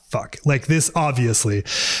 motherfuck, like this, obviously.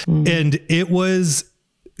 And it was,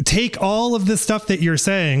 take all of the stuff that you're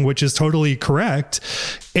saying, which is totally correct,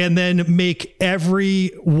 and then make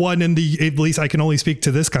everyone in the, at least I can only speak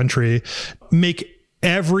to this country, make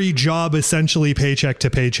every job essentially paycheck to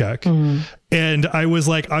paycheck. And I was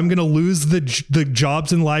like, I'm going to lose the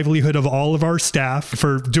jobs and livelihood of all of our staff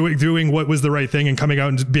for doing what was the right thing and coming out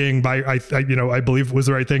and being by, I believe was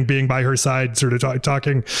the right thing, being by her side, sort of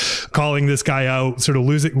talking, calling this guy out, sort of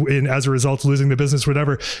losing, and as a result, losing the business,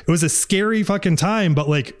 whatever. It was a scary fucking time, but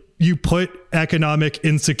like you put economic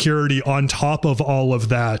insecurity on top of all of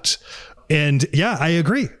that. And yeah, I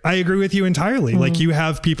agree with you entirely. Like you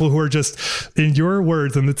have people who are just, in your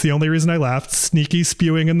words, and it's the only reason I laughed, sneaky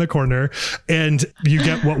spewing in the corner, and you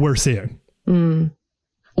get what we're seeing.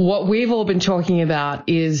 What we've all been talking about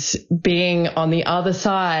is being on the other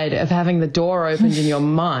side of having the door opened in your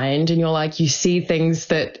mind, and you're like, you see things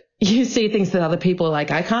that other people are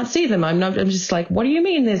like, I can't see them. I'm just like, what do you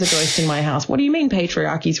mean there's a ghost in my house? What do you mean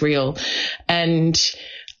patriarchy's real? And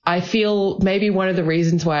I feel maybe one of the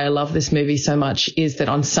reasons why I love this movie so much is that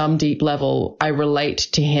on some deep level, I relate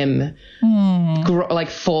to him like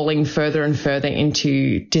falling further and further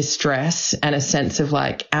into distress and a sense of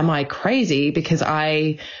like, am I crazy? Because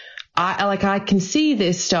I can see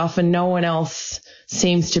this stuff and no one else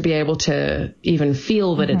seems to be able to even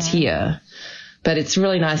feel that it's here. But it's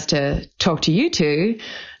really nice to talk to you two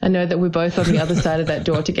and know that we're both on the other side of that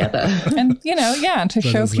door together. And, to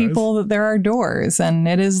show people that there are doors. And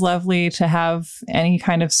it is lovely to have any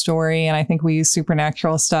kind of story. And I think we use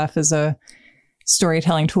supernatural stuff as a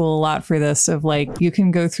storytelling tool a lot for this, of like, you can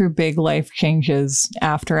go through big life changes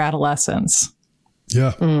after adolescence.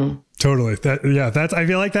 Yeah. Totally. I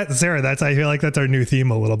feel like that, Sarah, I feel like that's our new theme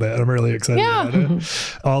a little bit. I'm really excited about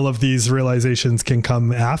it. All of these realizations can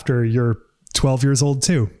come after you're 12 years old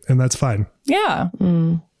too, and that's fine. Yeah.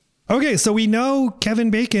 Okay, so we know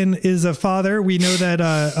Kevin Bacon is a father. We know that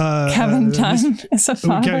Kevin Dunn is a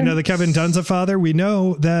father. We know that Kevin Dunn's a father. We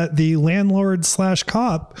know that the landlord /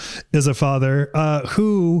 cop is a father.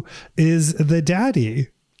 Who is the daddy?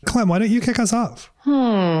 Clem, why don't you kick us off?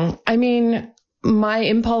 I mean, my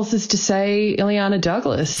impulse is to say Ileana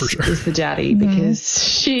Douglas is the daddy because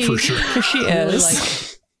she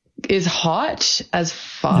is hot as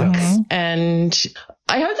fuck. Yes. And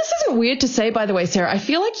I hope this isn't weird to say, by the way, Sarah. I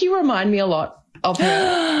feel like you remind me a lot of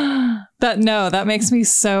her. That makes me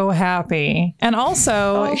so happy. And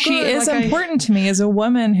also, she is important to me as a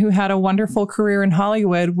woman who had a wonderful career in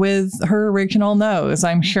Hollywood with her original nose,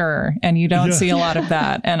 I'm sure. And you don't see a lot of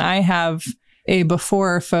that. And I have a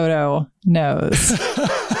before photo nose.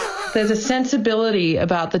 There's a sensibility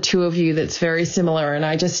about the two of you that's very similar. And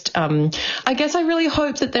I just, I guess I really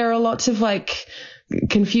hope that there are lots of like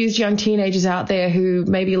confused young teenagers out there who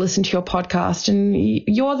maybe listen to your podcast and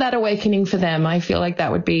you're that awakening for them. I feel like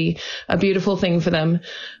that would be a beautiful thing for them.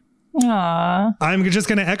 Aww. I'm just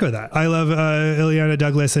going to echo that. I love Ileana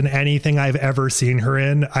Douglas in anything I've ever seen her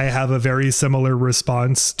in. I have a very similar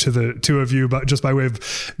response to the two of you, but just by way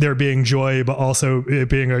of there being joy, but also it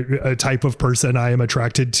being a type of person I am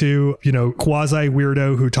attracted to, you know, quasi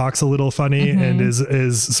weirdo who talks a little funny and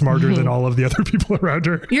is smarter than all of the other people around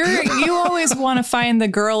her. You always want to find the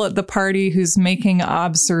girl at the party who's making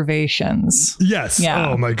observations. Yes.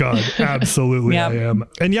 Yeah. Oh my God. Absolutely. I am.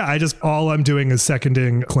 And all I'm doing is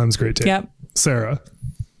seconding Clem's great take. Yep. Sarah.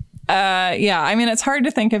 I mean, it's hard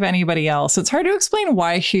to think of anybody else. It's hard to explain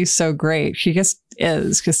why she's so great. She just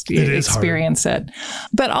is, because you experience it.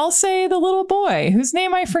 But I'll say the little boy whose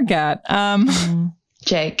name I forget.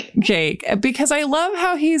 Jake, because I love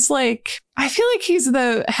how he's like, I feel like he's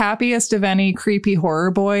the happiest of any creepy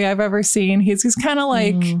horror boy I've ever seen. He's kind of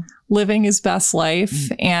like living his best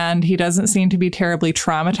life, and he doesn't seem to be terribly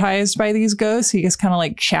traumatized by these ghosts. He just kind of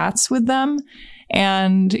like chats with them.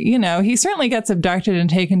 And, you know, he certainly gets abducted and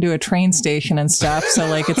taken to a train station and stuff. So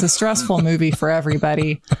like it's a stressful movie for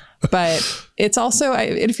everybody. But it's also,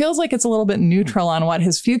 it feels like it's a little bit neutral on what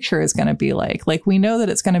his future is going to be like. Like we know that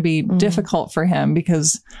it's going to be difficult for him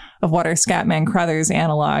because of what our Scatman Crothers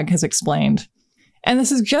analog has explained. And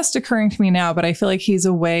this is just occurring to me now, but I feel like he's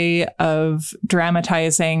a way of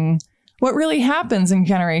dramatizing what really happens in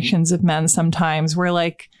generations of men sometimes, where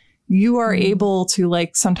like, you are able to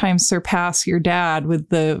like sometimes surpass your dad with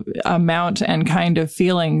the amount and kind of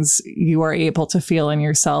feelings you are able to feel in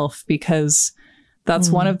yourself, because that's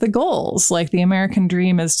one of the goals. Like the American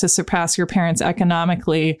dream is to surpass your parents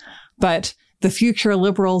economically, but the future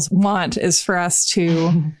liberals want is for us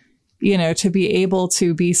to, you know, to be able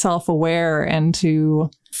to be self-aware and to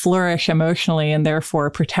flourish emotionally and therefore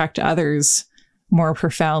protect others more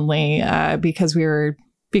profoundly, because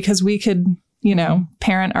we could, you know,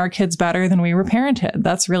 parent our kids better than we were parented.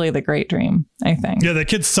 That's really the great dream, I think. Yeah, that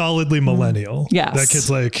kid's solidly millennial. Yes. That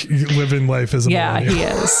kid's like living life as a millennial.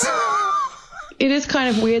 Yeah, he is. It is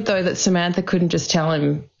kind of weird, though, that Samantha couldn't just tell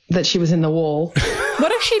him that she was in the wall.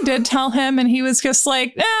 What if she did tell him and he was just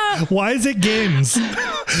like, why is it games?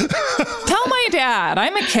 Tell my dad,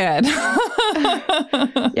 I'm a kid.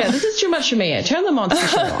 Yeah, this is too much for me. Turn the monster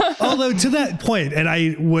show off. Although to that point, and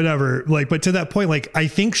but to that point, like, I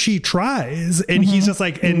think she tries, and he's just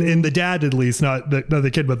like, and the dad, at least, not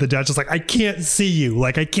the kid, but the dad's just like, I can't see you.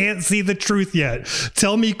 Like, I can't see the truth yet.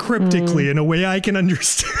 Tell me cryptically in a way I can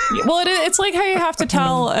understand. Well, it's like how you have to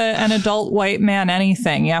tell an adult white man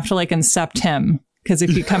anything. You have to like incept him. Because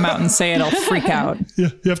if you come out and say it, he'll freak out. Yeah,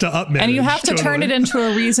 you have to upmanage. And you have to turn it into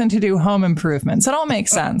a reason to do home improvements. It all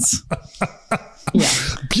makes sense. Yeah.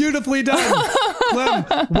 Beautifully done. Clem,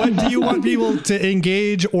 what do you want people to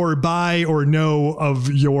engage or buy or know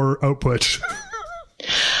of your output?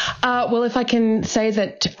 Well, if I can say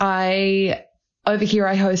that over here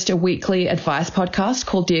I host a weekly advice podcast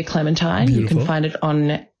called Dear Clementine. Beautiful. You can find it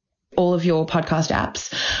on all of your podcast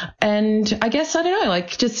apps. And I guess, I don't know,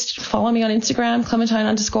 like just follow me on Instagram,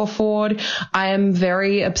 Clementine_Ford. I am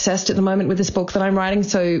very obsessed at the moment with this book that I'm writing.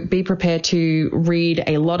 So be prepared to read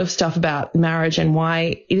a lot of stuff about marriage and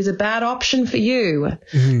why it is a bad option for you,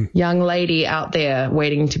 young lady out there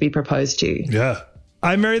waiting to be proposed to. Yeah.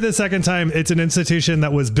 I'm married the second time. It's an institution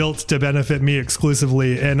that was built to benefit me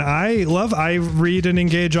exclusively. And I read and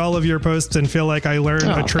engage all of your posts and feel like I learn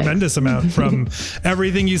a tremendous amount from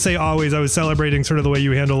everything you say always. I was celebrating sort of the way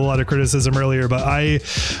you handle a lot of criticism earlier, but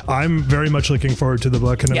I'm very much looking forward to the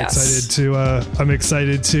book, and I'm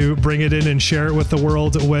excited to bring it in and share it with the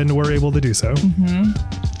world when we're able to do so.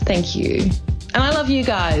 Thank you. And I love you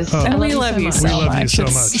guys. And we love you so much. We love you so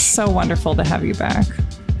much. It's so wonderful to have you back.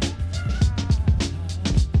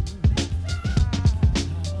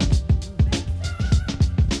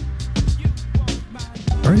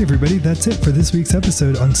 right, everybody, that's it for this week's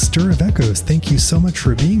episode on Stir of Echoes. Thank you so much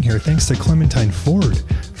for being here. Thanks to Clementine Ford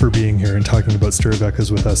for being here and talking about Stir of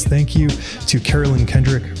Echoes with us. Thank you to Carolyn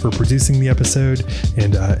Kendrick for producing the episode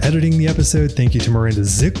and editing the episode. Thank you to Miranda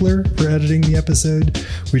Zickler for editing the episode.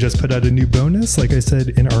 We just put out a new bonus, like I said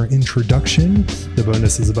in our introduction. The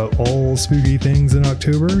bonus is about all spooky things in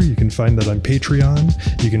October. You can find that on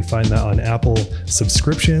Patreon. You can find that on Apple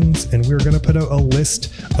subscriptions. And we're going to put out a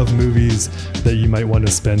list of movies that you might want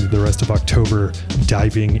to spend the rest of October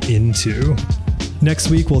diving into. Next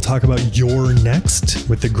week, we'll talk about You're Next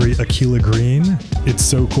with the great Akilah Green. It's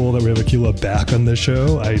so cool that we have Akilah back on the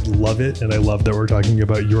show. I love it, and I love that we're talking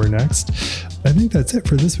about You're Next. I think that's it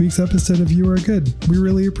for this week's episode of You Are Good. We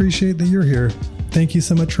really appreciate that you're here. Thank you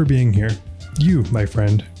so much for being here. You, my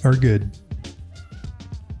friend, are good.